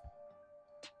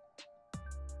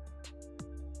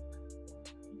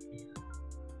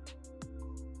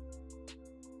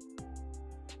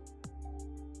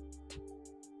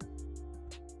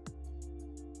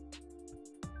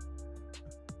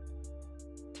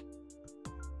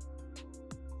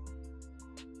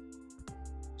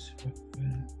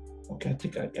 Okay, I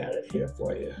think I got it here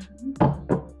for you.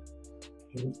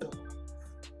 Here we go.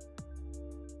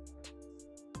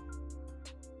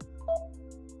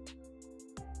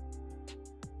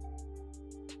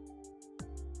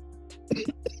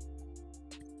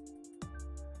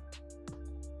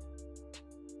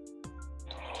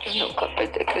 Nunca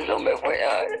pensé que eso me fuera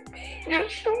a dar. Yo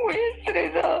estoy muy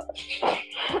estresada.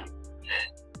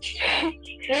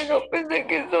 Yo no pensé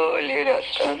que eso doliera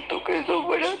tanto, que eso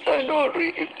fuera tan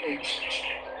horrible.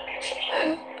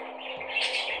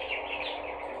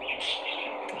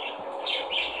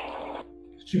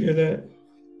 Did you hear that?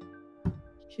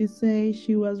 She said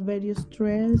she was very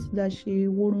stressed, that she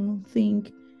wouldn't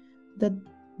think that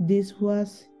this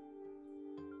was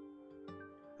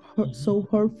so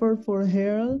hurtful for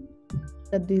her,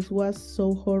 that this was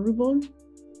so horrible.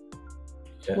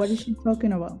 Yes. What is she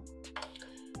talking about?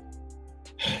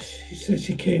 She said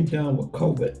she came down with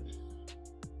COVID.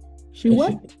 She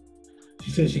what?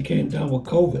 She said she came down with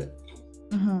COVID.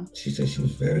 Uh-huh. She said she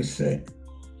was very sick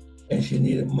and she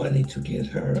needed money to get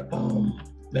her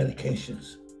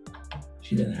medications.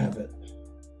 She didn't have it.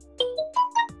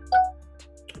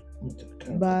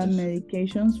 But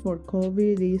medications for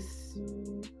COVID is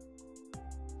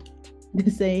the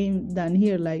same than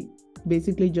here, like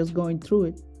basically just going through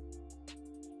it.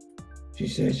 She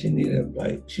said she needed,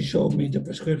 like, she showed me the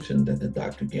prescription that the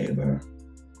doctor gave her.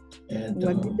 And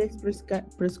what did they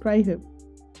prescribe her?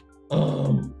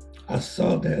 I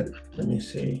saw that. Let me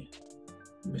see.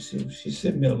 She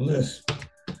sent me a list.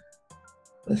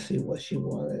 Let's see what she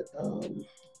wanted. Let me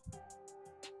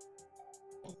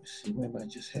see. Maybe I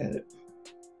just had it.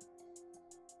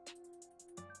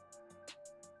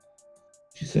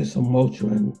 She said some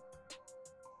Motrin.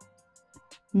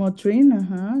 Motrin,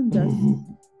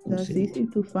 that's easy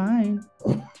to find.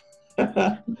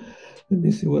 Let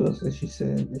me see what else that she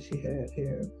said that she had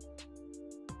here.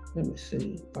 Let me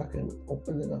see if I can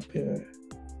open it up here.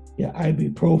 Yeah,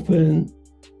 ibuprofen.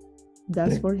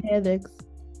 That's for headaches.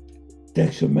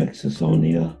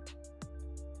 Dexamethasone.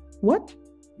 What?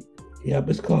 Yeah,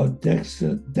 it's called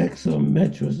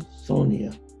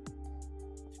dexamethasone.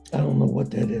 I don't know what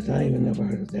that is. I even never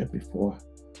heard of that before.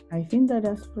 I think that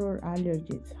is for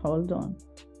allergies. Hold on.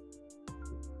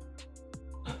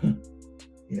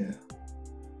 Yeah.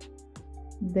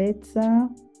 Dexa.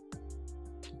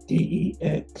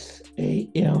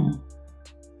 Dexametasona.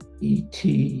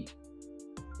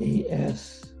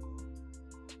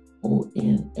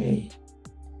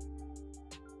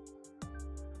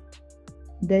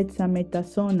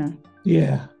 Dexamethasone.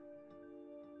 Yeah.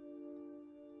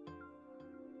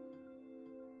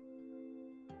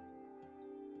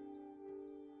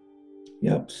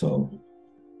 Yep, so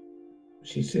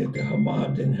she said that her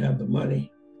mom didn't have the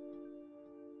money.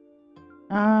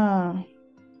 Ah.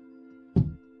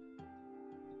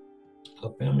 Her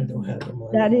family don't have the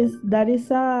money. That is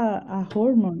a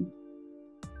hormone.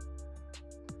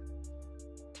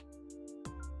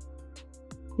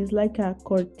 It's like a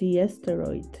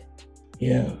corticosteroid.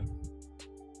 Yeah.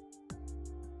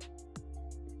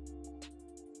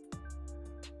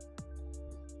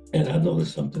 And I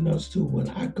noticed something else too. When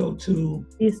I go to...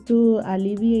 It's to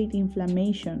alleviate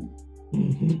inflammation.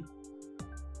 Mm-hmm.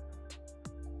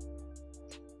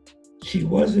 She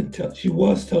was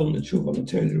telling the truth. I'm going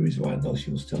to tell you the reason why I know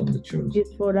she was telling the truth.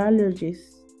 It's for allergies.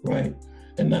 Right.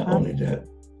 And not only that,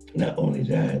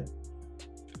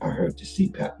 I heard the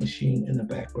CPAP machine in the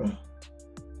background.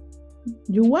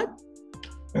 You what?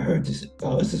 I heard this.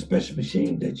 It's a special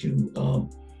machine that you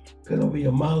put over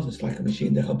your mouth. It's like a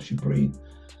machine that helps you breathe.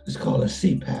 It's called a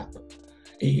CPAP.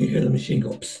 And you hear the machine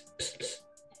go psst, psst, psst,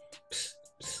 psst,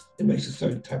 psst. It makes a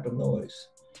certain type of noise.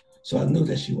 So I knew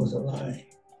that she wasn't lying.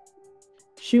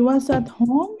 She was at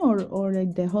home or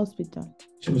at the hospital?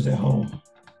 She was at home.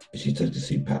 She took the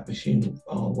CPAP machine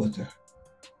with her.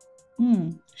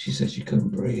 She said she couldn't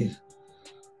breathe.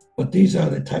 But these are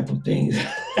the type of things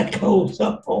that goes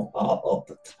on all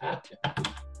the time.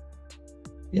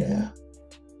 Yeah.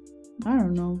 I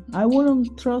don't know. I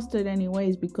wouldn't trust it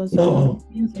anyways because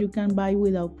things you can buy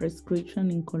without prescription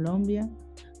in Colombia.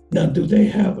 Now, do they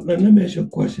have, let me ask you a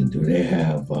question. Do they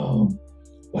have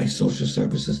like social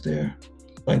services there?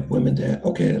 Like women that,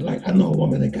 okay, like I know a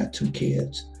woman that got 2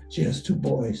 kids. She has 2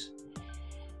 boys.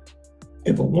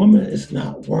 If a woman is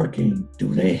not working,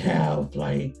 do they have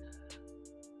like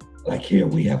here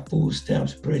we have food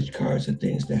stamps, bridge cards, and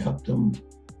things that help them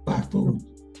buy food?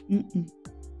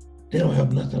 They don't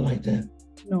have nothing like that.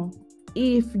 No.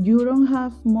 If you don't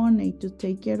have money to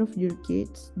take care of your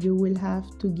kids, you will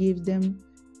have to give them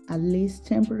at least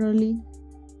temporarily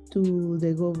to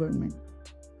the government.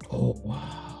 Oh,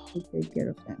 wow. To take care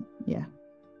of them. Yeah.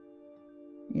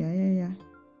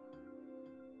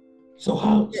 So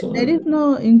how? There is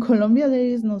no, in Colombia, there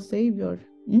is no savior.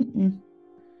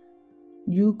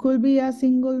 You could be a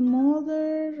single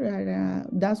mother.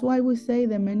 That's why we say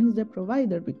the man is the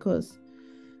provider, because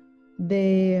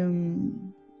the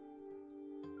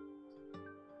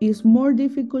it's more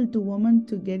difficult to women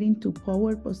to get into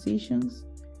power positions.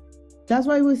 That's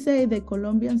why we say the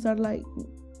Colombians are like,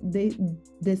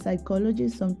 the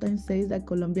psychologists sometimes say that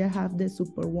Colombia have the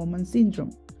superwoman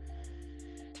syndrome.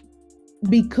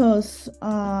 Because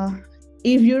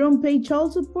if you don't pay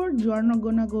child support, you are not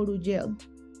gonna go to jail.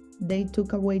 They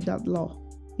took away that law.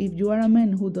 If you are a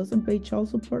man who doesn't pay child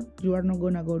support, you are not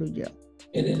gonna go to jail.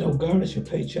 And they don't garnish your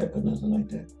paycheck or nothing like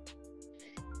that.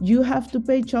 You have to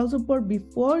pay child support.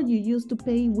 Before, you used to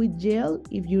pay with jail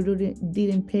if you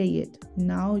didn't pay it.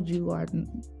 Now you are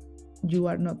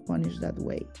not punished that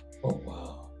way. Oh,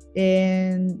 wow.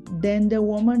 And then the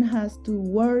woman has to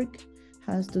work,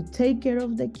 has to take care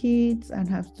of the kids, and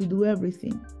has to do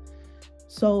everything.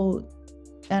 So,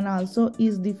 and also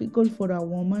it's difficult for a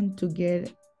woman to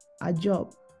get a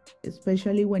job,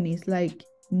 especially when it's like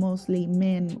mostly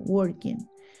men working.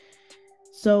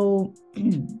 So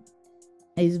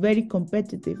it's very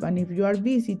competitive, and if you are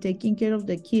busy taking care of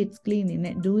the kids,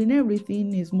 cleaning, doing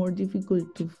everything, it's more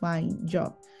difficult to find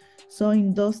job. So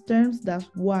in those terms, that's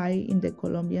why in the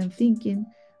Colombian thinking,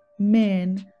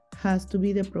 men has to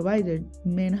be the provider.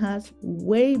 Men has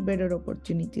way better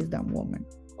opportunities than women.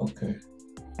 Okay.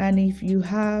 And if you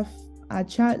have a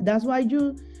child, that's why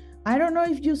I don't know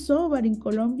if you saw, but in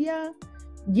Colombia,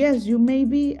 yes, you may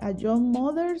be a young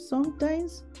mother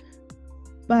sometimes,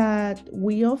 but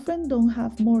we often don't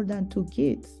have more than 2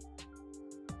 kids.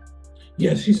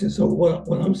 Yeah, she said, so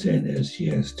what I'm saying is she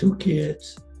has 2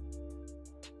 kids.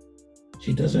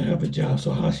 She doesn't have a job,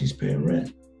 so how she's paying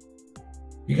rent?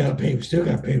 You still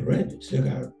gotta pay rent. You still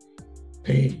gotta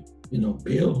pay,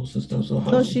 bills and stuff. So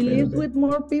how Does she live with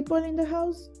more people in the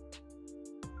house?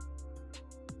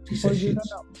 She said you don't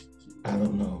know? I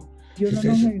don't know. You don't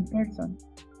know her in person.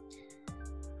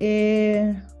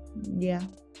 Yeah.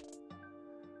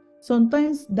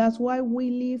 Sometimes that's why we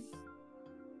live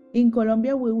in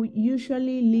Colombia. We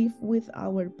usually live with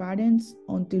our parents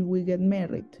until we get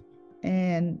married,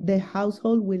 and the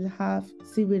household will have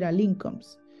several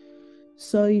incomes.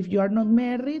 So if you are not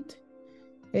married,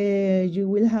 you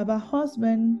will have a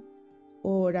husband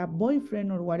or a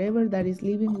boyfriend or whatever that is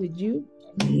living with you,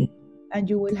 and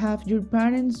you will have your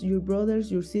parents, your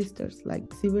brothers, your sisters,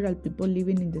 like several people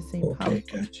living in the same house. Okay,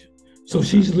 gotcha. So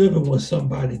she's living with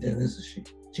somebody then, isn't she?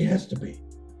 She has to be,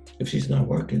 if she's not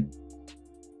working.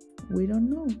 We don't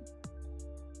know.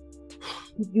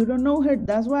 If you don't know her,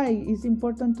 that's why it's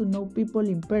important to know people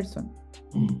in person.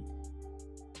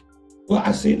 Well,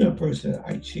 I seen her in person.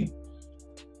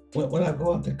 When I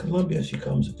go out to Colombia, she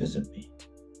comes to visit me.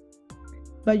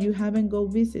 But you haven't go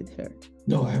visit her?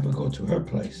 No, I haven't go to her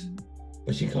place.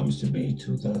 But she comes to me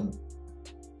to the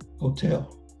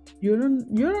hotel. You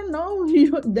don't know.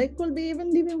 They could be even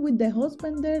living with the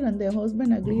husband there, and the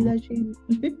husband agree that she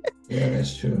yeah,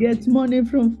 that's true. Gets money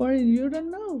from foreign. You don't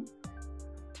know.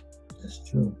 That's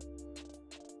true.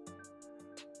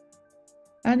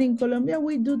 And in Colombia,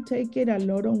 we do take it a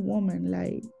lot on women.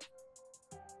 Like,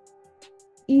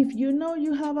 if you know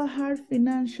you have a hard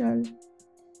financial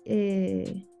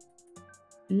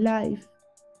life,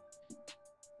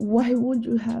 why would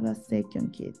you have a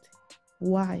second kid?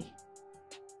 Why?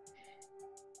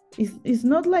 It's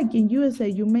not like in USA,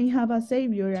 you may have a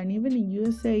savior, and even in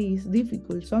USA it's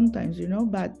difficult sometimes,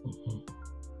 but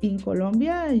in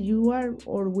Colombia, you are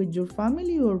or with your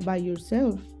family or by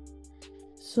yourself.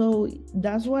 So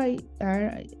that's why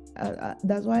I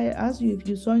asked you if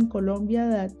you saw in Colombia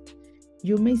that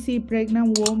you may see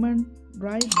pregnant women,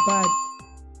 right? But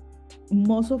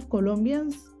most of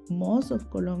Colombians,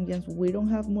 we don't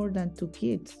have more than 2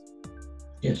 kids.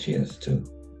 Yeah, she has 2.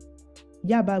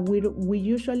 Yeah, but we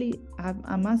usually,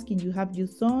 I'm asking you, have you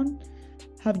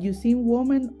seen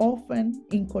women often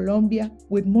in Colombia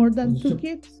with more than 2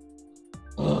 kids?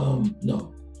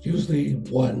 No, usually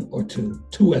 1 or 2,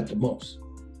 2 at the most.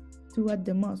 2 at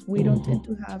the most. We don't tend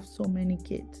to have so many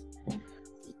kids.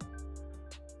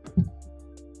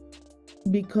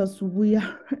 Because we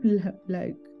are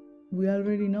like, we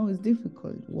already know it's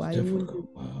difficult. Why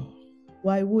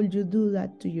would you do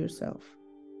that to yourself?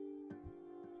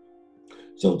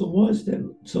 So the ones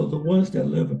that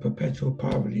live in perpetual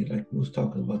poverty, like we was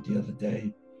talking about the other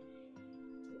day,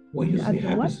 what usually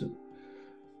happens?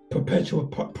 Perpetual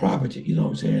poverty. You know what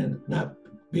I'm saying? Not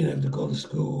being able to go to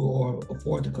school or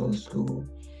afford to go to school.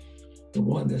 The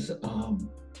one that's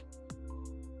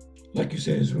like you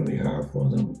said, it's really hard for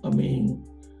them. I mean,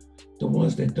 the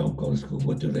ones that don't go to school,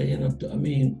 what do they end up doing? I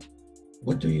mean,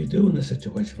 what do you do in a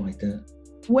situation like that?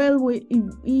 Well,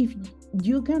 if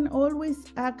you can always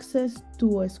access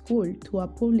to a school, to a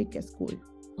public school.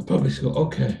 A public school,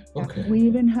 okay. We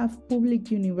even have public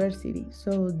university,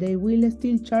 so they will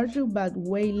still charge you, but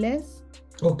way less.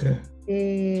 Okay.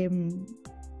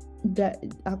 That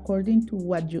according to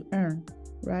what you earn,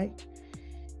 right?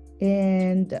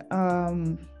 And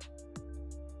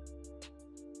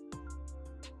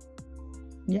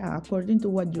yeah, according to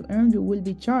what you earn, you will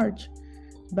be charged,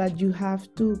 but you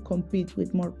have to compete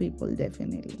with more people,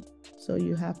 definitely. So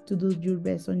you have to do your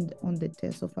best on the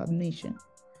test of admission.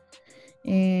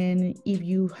 And if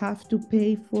you have to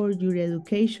pay for your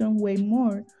education way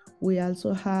more, we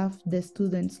also have the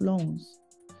students' loans.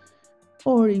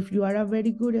 Or if you are a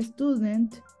very good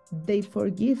student, they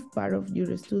forgive part of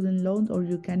your student loan, or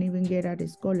you can even get a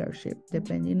scholarship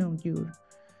depending on your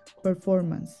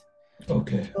performance.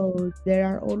 Okay. So there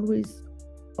are always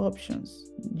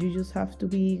options. You just have to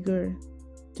be eager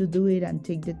to do it and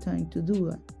take the time to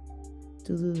do that.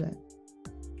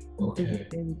 Okay. To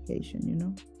get education, you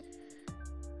know.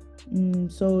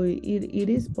 So it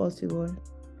is possible,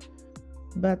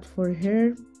 but for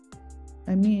her,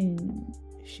 I mean,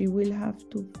 she will have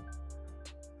to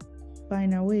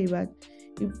find a way. But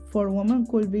for a woman,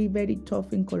 could be very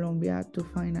tough in Colombia to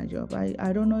find a job.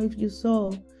 I don't know if you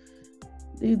saw.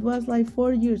 It was like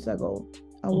 4 years ago.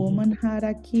 A woman had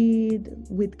a kid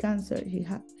with cancer. He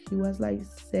was like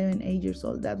 7, 8 years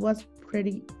old. That was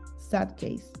pretty sad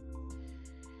case.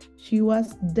 She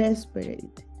was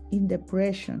desperate, in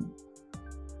depression,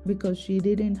 because she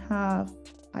didn't have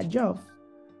a job.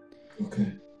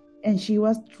 Okay. And she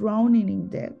was drowning in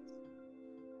debt.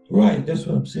 Right, that's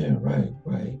what I'm saying.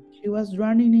 Right. She was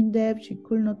drowning in debt. She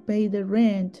could not pay the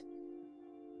rent.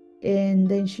 And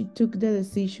then she took the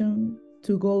decision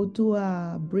to go to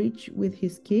a bridge with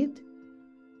his kid.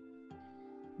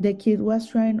 The kid was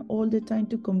trying all the time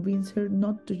to convince her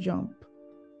not to jump.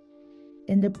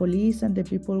 And the police and the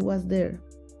people was there.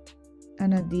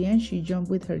 And at the end, she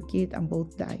jumped with her kid and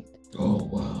both died. Oh,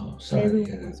 wow. Sorry.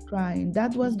 Everyone was crying.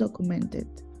 That was documented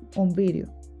on video.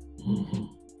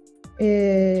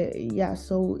 Yeah,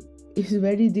 so it's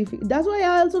very difficult. That's why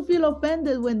I also feel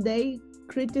offended when they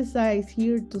criticize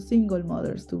here to single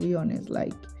mothers, to be honest.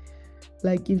 Like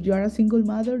if you are a single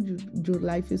mother, your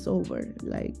life is over.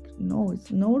 Like, no, it's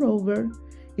not over.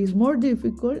 It's more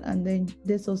difficult, and then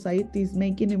the society is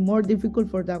making it more difficult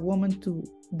for that woman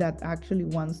that actually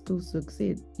wants to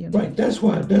succeed. You know? Right. That's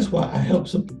why I help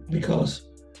some, because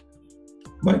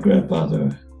my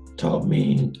grandfather taught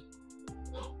me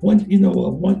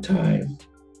one time,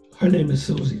 her name is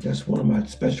Susie. That's one of my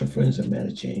special friends in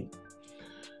Medellin.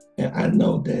 And I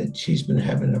know that she's been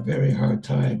having a very hard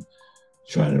time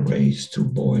trying to raise 2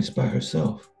 boys by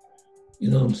herself.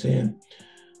 You know what I'm saying?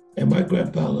 And my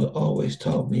grandfather always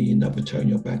taught me, you never turn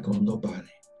your back on nobody.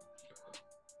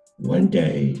 One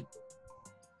day,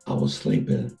 I was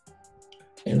sleeping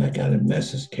and I got a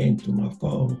message came through my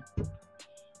phone,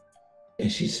 and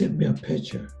she sent me a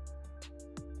picture.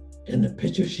 And the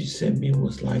picture she sent me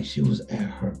was like she was at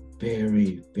her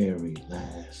very, very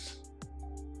last.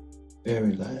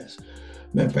 Very last.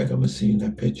 Matter of fact, I'm gonna see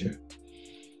that picture.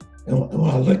 And when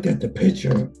I looked at the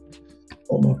picture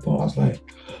on my phone, I was like,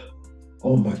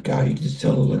 oh my God, you can just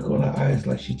tell the look on her eyes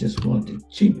like she just wanted.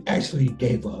 She actually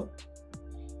gave up.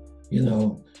 You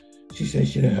know, she said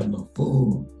she didn't have no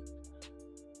food.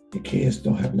 The kids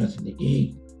don't have nothing to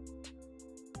eat.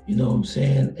 You know what I'm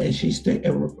saying?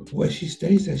 And where she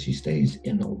stays at, she stays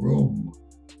in a room.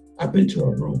 I've been to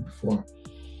her room before.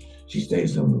 She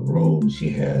stays in the room.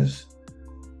 She has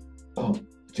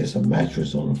just a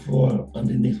mattress on the floor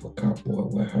underneath a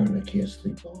cardboard where her and the kids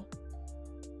sleep on.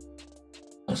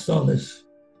 I saw this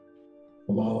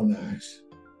with my own eyes.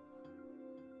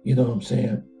 You know what I'm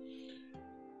saying?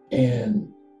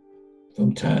 And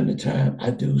from time to time, I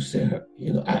do say her,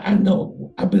 you know, I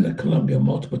know, I've been to Colombia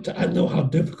multiple times. I know how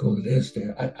difficult it is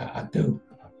there. I do.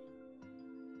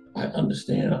 I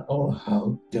understand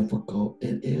how difficult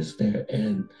it is there.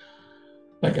 And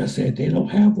like I said, they don't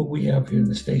have what we have here in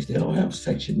the States. They don't have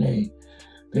Section A.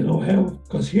 They don't have,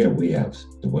 because here we have,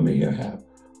 the women here have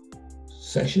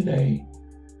Section A.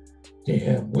 They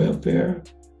have welfare.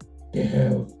 They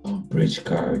have bridge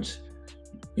cards.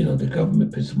 You know, the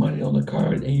government puts money on the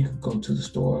card and you can go to the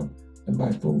store and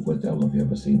buy food with them. Have you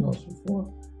ever seen those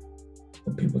before?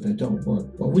 For people that don't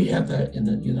work. Well, we have that in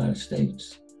the United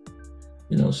States.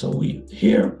 You know, so we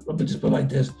here, let me just put it like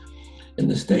this. In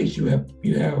the States, you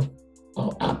have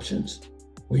options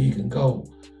where you can go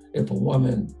if a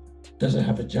woman doesn't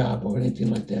have a job or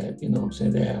anything like that. You know what I'm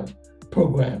saying? They have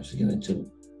programs to get into.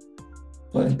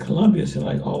 But in Colombia, it's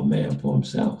like all man for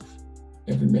himself.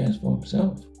 Every man's for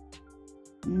himself.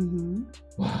 Mm-hmm.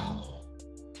 Wow.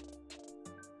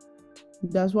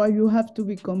 That's why you have to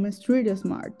become street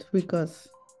smart, because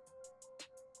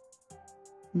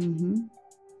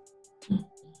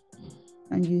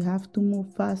and you have to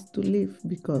move fast to live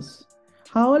because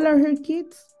how old are her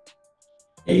kids?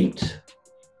 8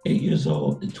 years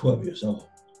old and 12 years old.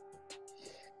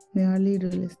 They are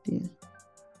little still.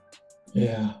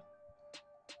 Yeah.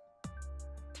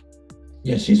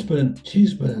 Yeah, she's been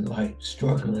like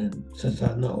struggling since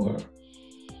I know her.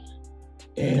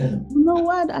 And you know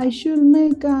what? I should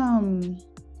make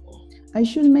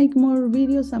more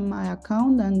videos on my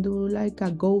account and do like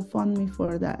a GoFundMe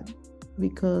for that,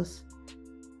 because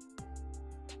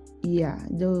yeah,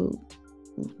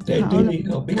 they need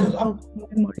help because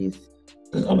memories.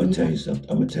 Because I'm gonna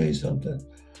tell you something.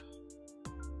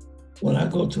 When I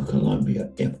go to Colombia,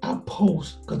 if I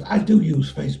post, because I do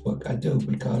use Facebook, I do,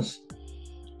 because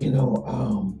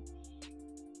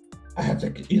I have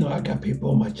to, I got people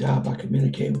on my job I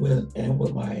communicate with, and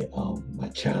with my my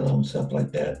channel and stuff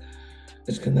like that.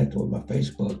 It's connected with my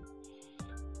Facebook.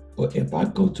 But if I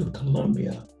go to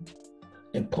Colombia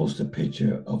and post a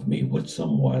picture of me with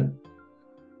someone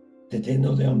that they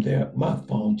know that I'm there, my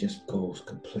phone just goes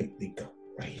completely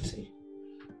crazy.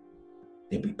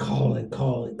 They be calling.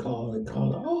 Oh,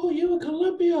 you in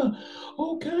Colombia?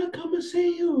 Oh, can I come and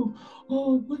see you?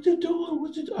 Oh, what you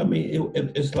doing? I mean,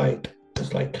 it's like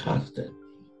constant.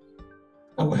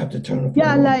 I would have to turn the phone.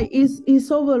 Yeah, like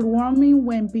it's overwhelming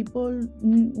when people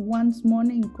want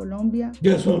money in Colombia.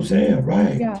 That's what I'm saying,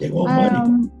 right? Yeah. They want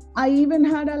money. I even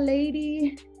had a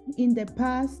lady in the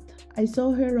past. I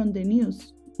saw her on the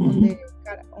news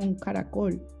on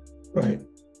Caracol. Right.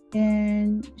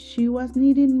 And she was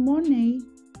needing money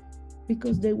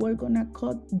because they were gonna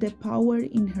cut the power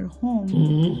in her home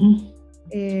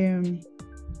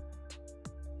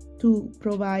to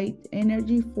provide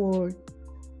energy for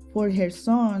her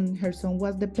son. Her son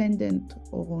was dependent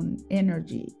on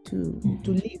energy to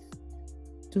live,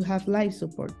 to have life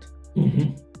support.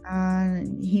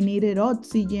 And he needed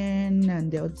oxygen,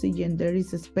 and the oxygen there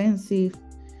is expensive.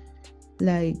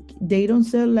 Like, they don't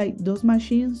sell like those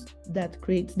machines that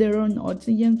creates their own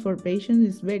oxygen for patients.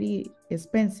 It's very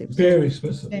expensive. Very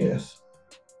expensive, yes.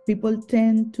 People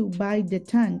tend to buy the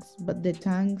tanks, but the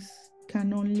tanks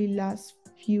can only last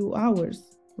few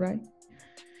hours, right?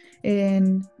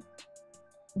 And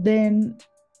then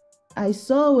I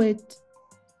saw it,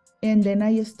 and then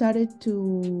I started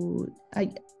to,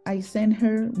 I sent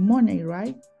her money,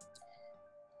 right?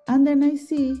 And then I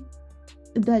see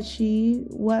that she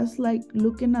was like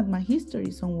looking at my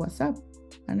histories on WhatsApp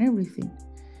and everything.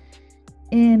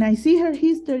 And I see her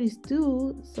histories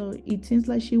too, so it seems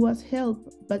like she was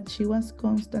helped, but she was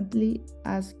constantly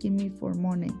asking me for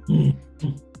money.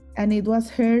 And it was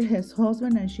her, his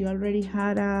husband, and she already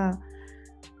had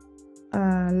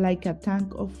like a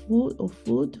tank of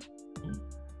food.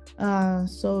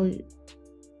 So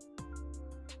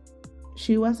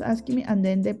she was asking me, and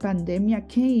then the pandemic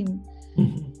came.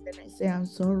 And I say, I'm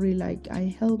sorry, like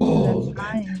I helped you that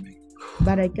time,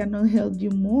 but I cannot help you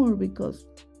more because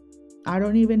I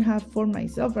don't even have for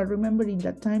myself. I remember in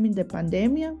that time in the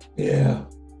pandemic,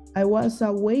 I was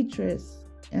a waitress,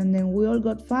 and then we all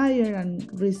got fired and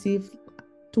received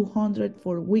 200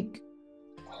 for a week.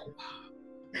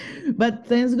 But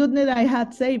thanks goodness I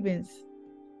had savings.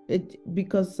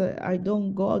 Because I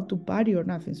don't go out to party or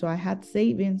nothing, so I had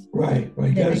savings. Right.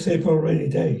 You gotta save for a rainy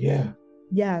day.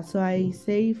 Yeah, so I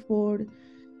saved for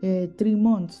 3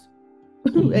 months,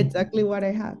 exactly what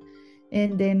I had,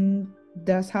 and then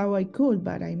that's how I could.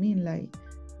 But I mean, like,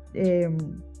 the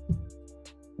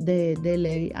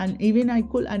lady, and even I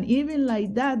could, and even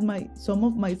like that, some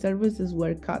of my services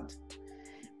were cut.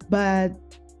 But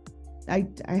I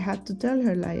had to tell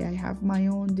her, like, I have my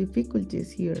own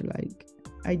difficulties here. Like,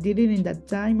 I did it in that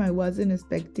time. I wasn't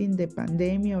expecting the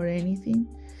pandemic or anything.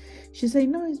 She said,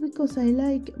 no, it's because I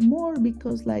like more,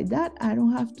 because like that, I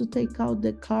don't have to take out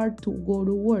the car to go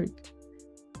to work,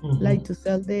 like to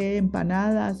sell the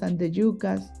empanadas and the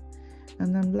yucas.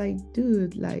 And I'm like,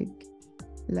 dude, like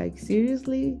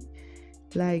seriously,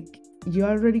 like you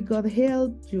already got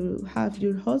help. You have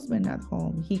your husband at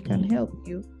home. He can help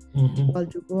you while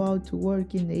you go out to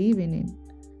work in the evening.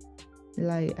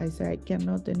 Like I said, I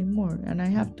cannot anymore. And I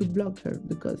have to block her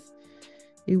because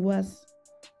it was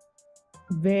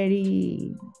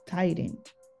very tiring.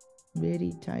 I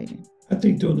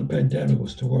think during the pandemic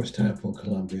was the worst time for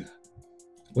Colombia,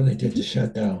 when they did the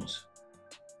shutdowns,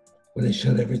 when they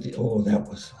shut everything. Oh my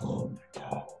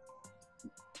God.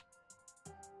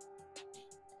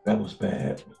 That was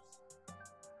bad.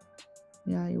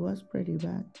 Yeah, it was pretty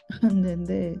bad. And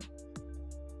then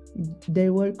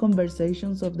there were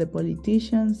conversations of the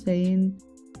politicians saying,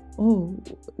 oh,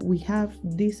 we have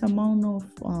this amount of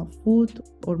food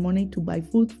or money to buy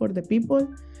food for the people,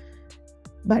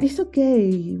 But it's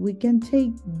okay. We can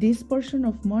take this portion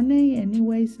of money.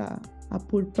 Anyways, a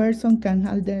poor person can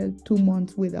have their 2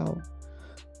 months without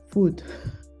food.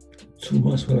 2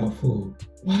 months without food.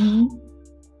 Mm-hmm.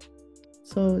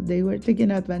 So they were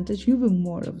taking advantage even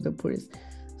more of the poorest.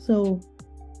 So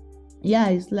yeah,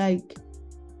 it's like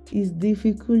it's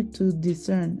difficult to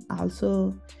discern.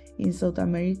 Also in South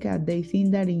America, they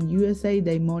think that in USA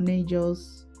the money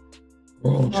just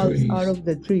falls out of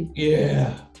the tree.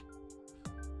 Yeah,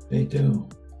 they do.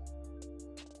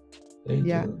 They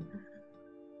do.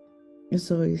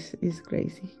 So it's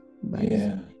crazy. But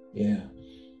yeah.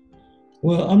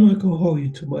 Well, I'm not gonna hold you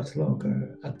too much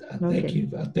longer. I Okay. thank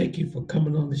you. I thank you for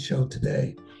coming on the show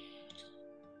today.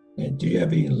 And do you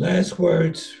have any last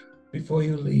words before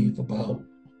you leave about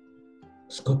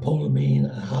scopolamine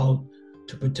and how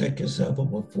to protect yourself and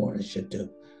what foreigners should do?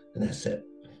 And that's it.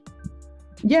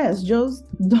 Yes, just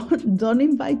don't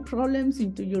invite problems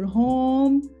into your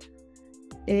home.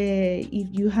 If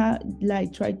you have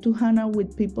try to hang out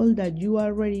with people that you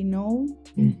already know.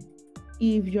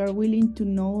 If you are willing to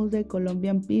know the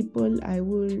Colombian people,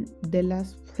 the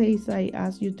last place I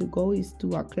ask you to go is to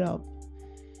a club.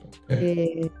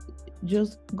 Okay.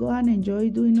 Just go and enjoy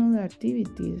doing other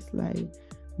activities, like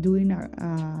doing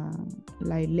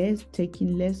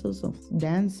taking lessons of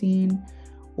dancing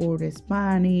or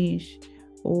Spanish,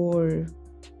 or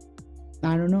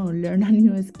I don't know, learn a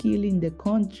new skill in the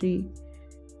country.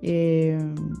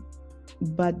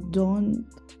 But don't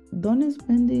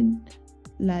spend it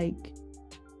like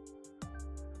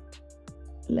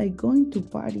going to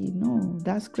party. No,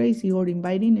 that's crazy. Or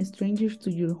inviting strangers to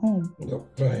your home.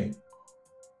 Right.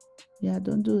 Yeah,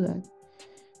 don't do that.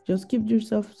 Just keep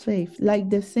yourself safe. Like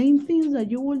the same things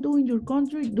that you will do in your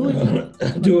country, do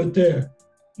it. Do it there.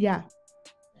 Yeah,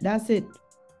 that's it.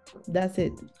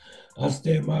 I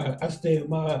stay in my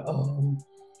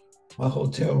my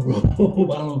hotel room.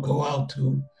 I don't go out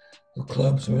to the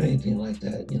clubs or anything like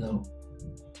that, you know.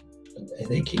 And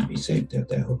they keep me safe there at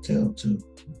that hotel too.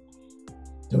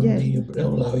 Don't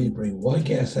allow you to bring one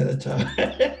guest at a time.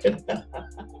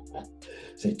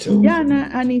 Say two. Yeah,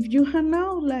 and if you hang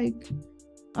out,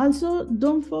 also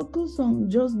don't focus on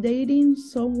just dating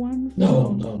someone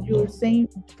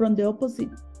from the opposite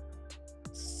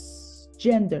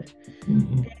gender.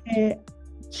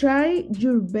 Try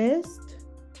your best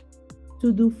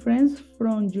to do friends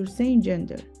from your same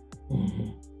gender.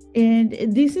 And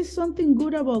this is something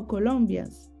good about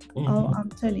Colombians. I'm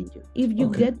telling you, if you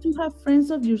get to have friends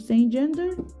of your same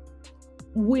gender,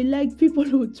 we like people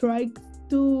who try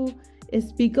to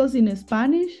speak us in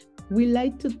Spanish. We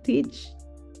like to teach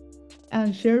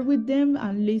and share with them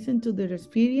and listen to their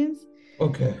experience.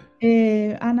 Okay.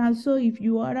 And also,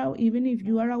 even if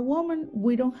you are a woman,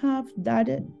 we don't have that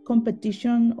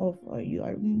competition of you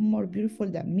are more beautiful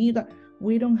than me.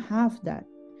 We don't have that.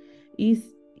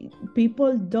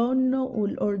 People don't know,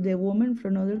 or the women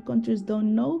from other countries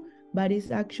don't know, but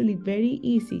it's actually very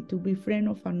easy to be friend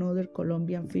of another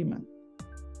Colombian female.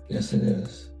 Yes, it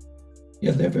is.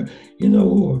 Yeah,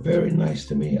 who are very nice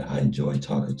to me, I enjoy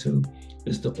talking to,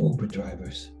 is the Uber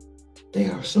drivers. They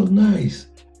are so nice.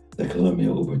 The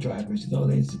Colombian Uber drivers,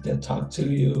 they talk to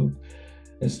you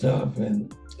and stuff.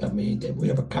 And I mean, we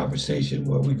have a conversation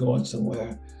where we're going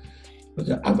somewhere. But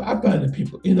I find that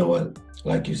people, you know what,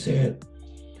 like you said,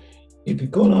 if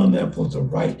you're going on there for the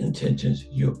right intentions,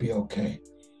 you'll be okay.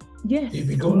 Yes. If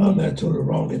you're going on there to the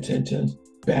wrong intentions,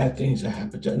 bad things will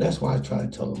happen. And that's why I try to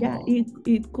tell them all.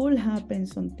 It could happen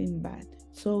something bad.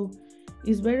 So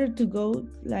it's better to go,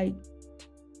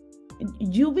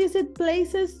 you visit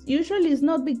places, usually it's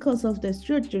not because of the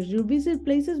structures. You visit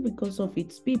places because of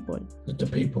its people. The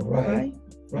people, right.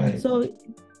 So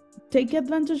take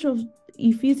advantage of,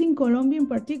 if it's in Colombia in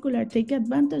particular, take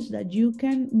advantage that you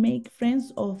can make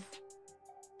friends of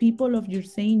people of your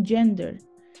same gender.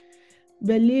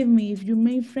 Believe me, if you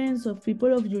make friends of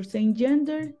people of your same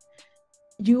gender,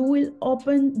 you will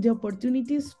open the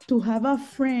opportunities to have a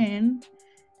friend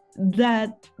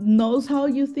that knows how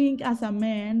you think as a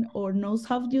man or knows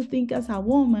how you think as a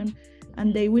woman,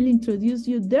 and they will introduce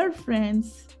you their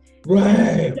friends.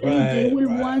 They will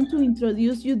want to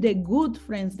introduce you the good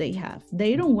friends they have.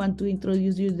 They don't want to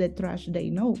introduce you the trash they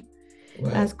know.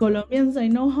 As Colombians, I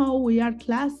know how we are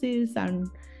classes, and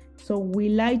so we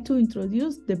like to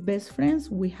introduce the best friends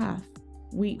we have.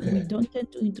 We don't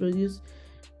tend to introduce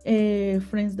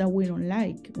friends that we don't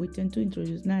like. We tend to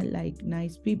introduce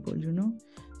nice people,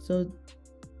 So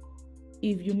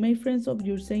if you make friends of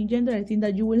your same gender, I think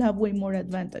that you will have way more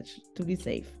advantage to be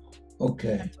safe.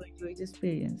 Okay. And to enjoy the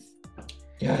experience.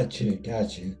 Got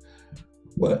you.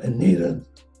 Well, Anita,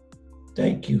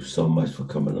 thank you so much for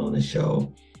coming on the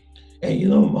show. And you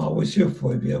know, I'm always here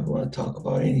for you if you ever want to talk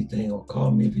about anything or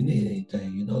call me if you need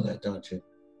anything. You know that, don't you?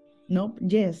 Nope.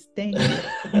 Yes. Thank you.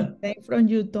 Thank from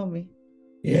you, Tommy.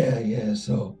 Yeah, yeah.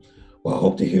 So, well, I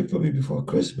hope to hear from you before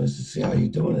Christmas to see how you're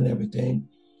doing and everything.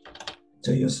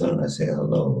 Tell your son I say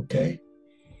hello, okay?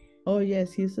 Oh,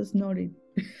 yes. He's snoring.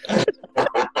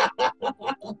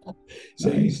 So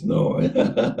he's snoring.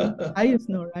 I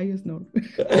snore. I snore.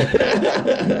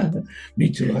 Me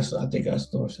too. I think I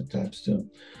snore sometimes too.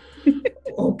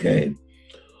 Okay.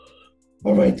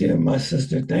 All right, then, my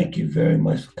sister. Thank you very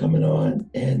much for coming on.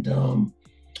 And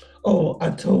oh,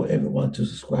 I told everyone to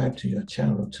subscribe to your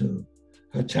channel too.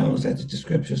 Her channel's at the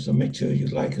description, so make sure you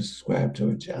like and subscribe to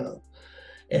her channel.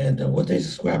 And what they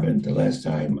subscribing the last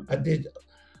time I did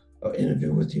an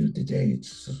interview with you today,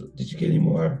 did you get any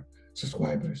more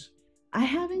subscribers? I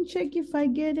haven't checked if I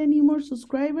get any more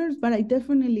subscribers, but I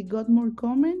definitely got more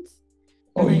comments.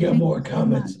 Oh, And you I got thank more you so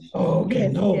comments. much. Oh, okay.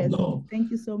 Yes, No, yes. no,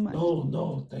 Thank you so much. no,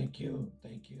 no. Thank you.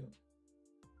 Thank you.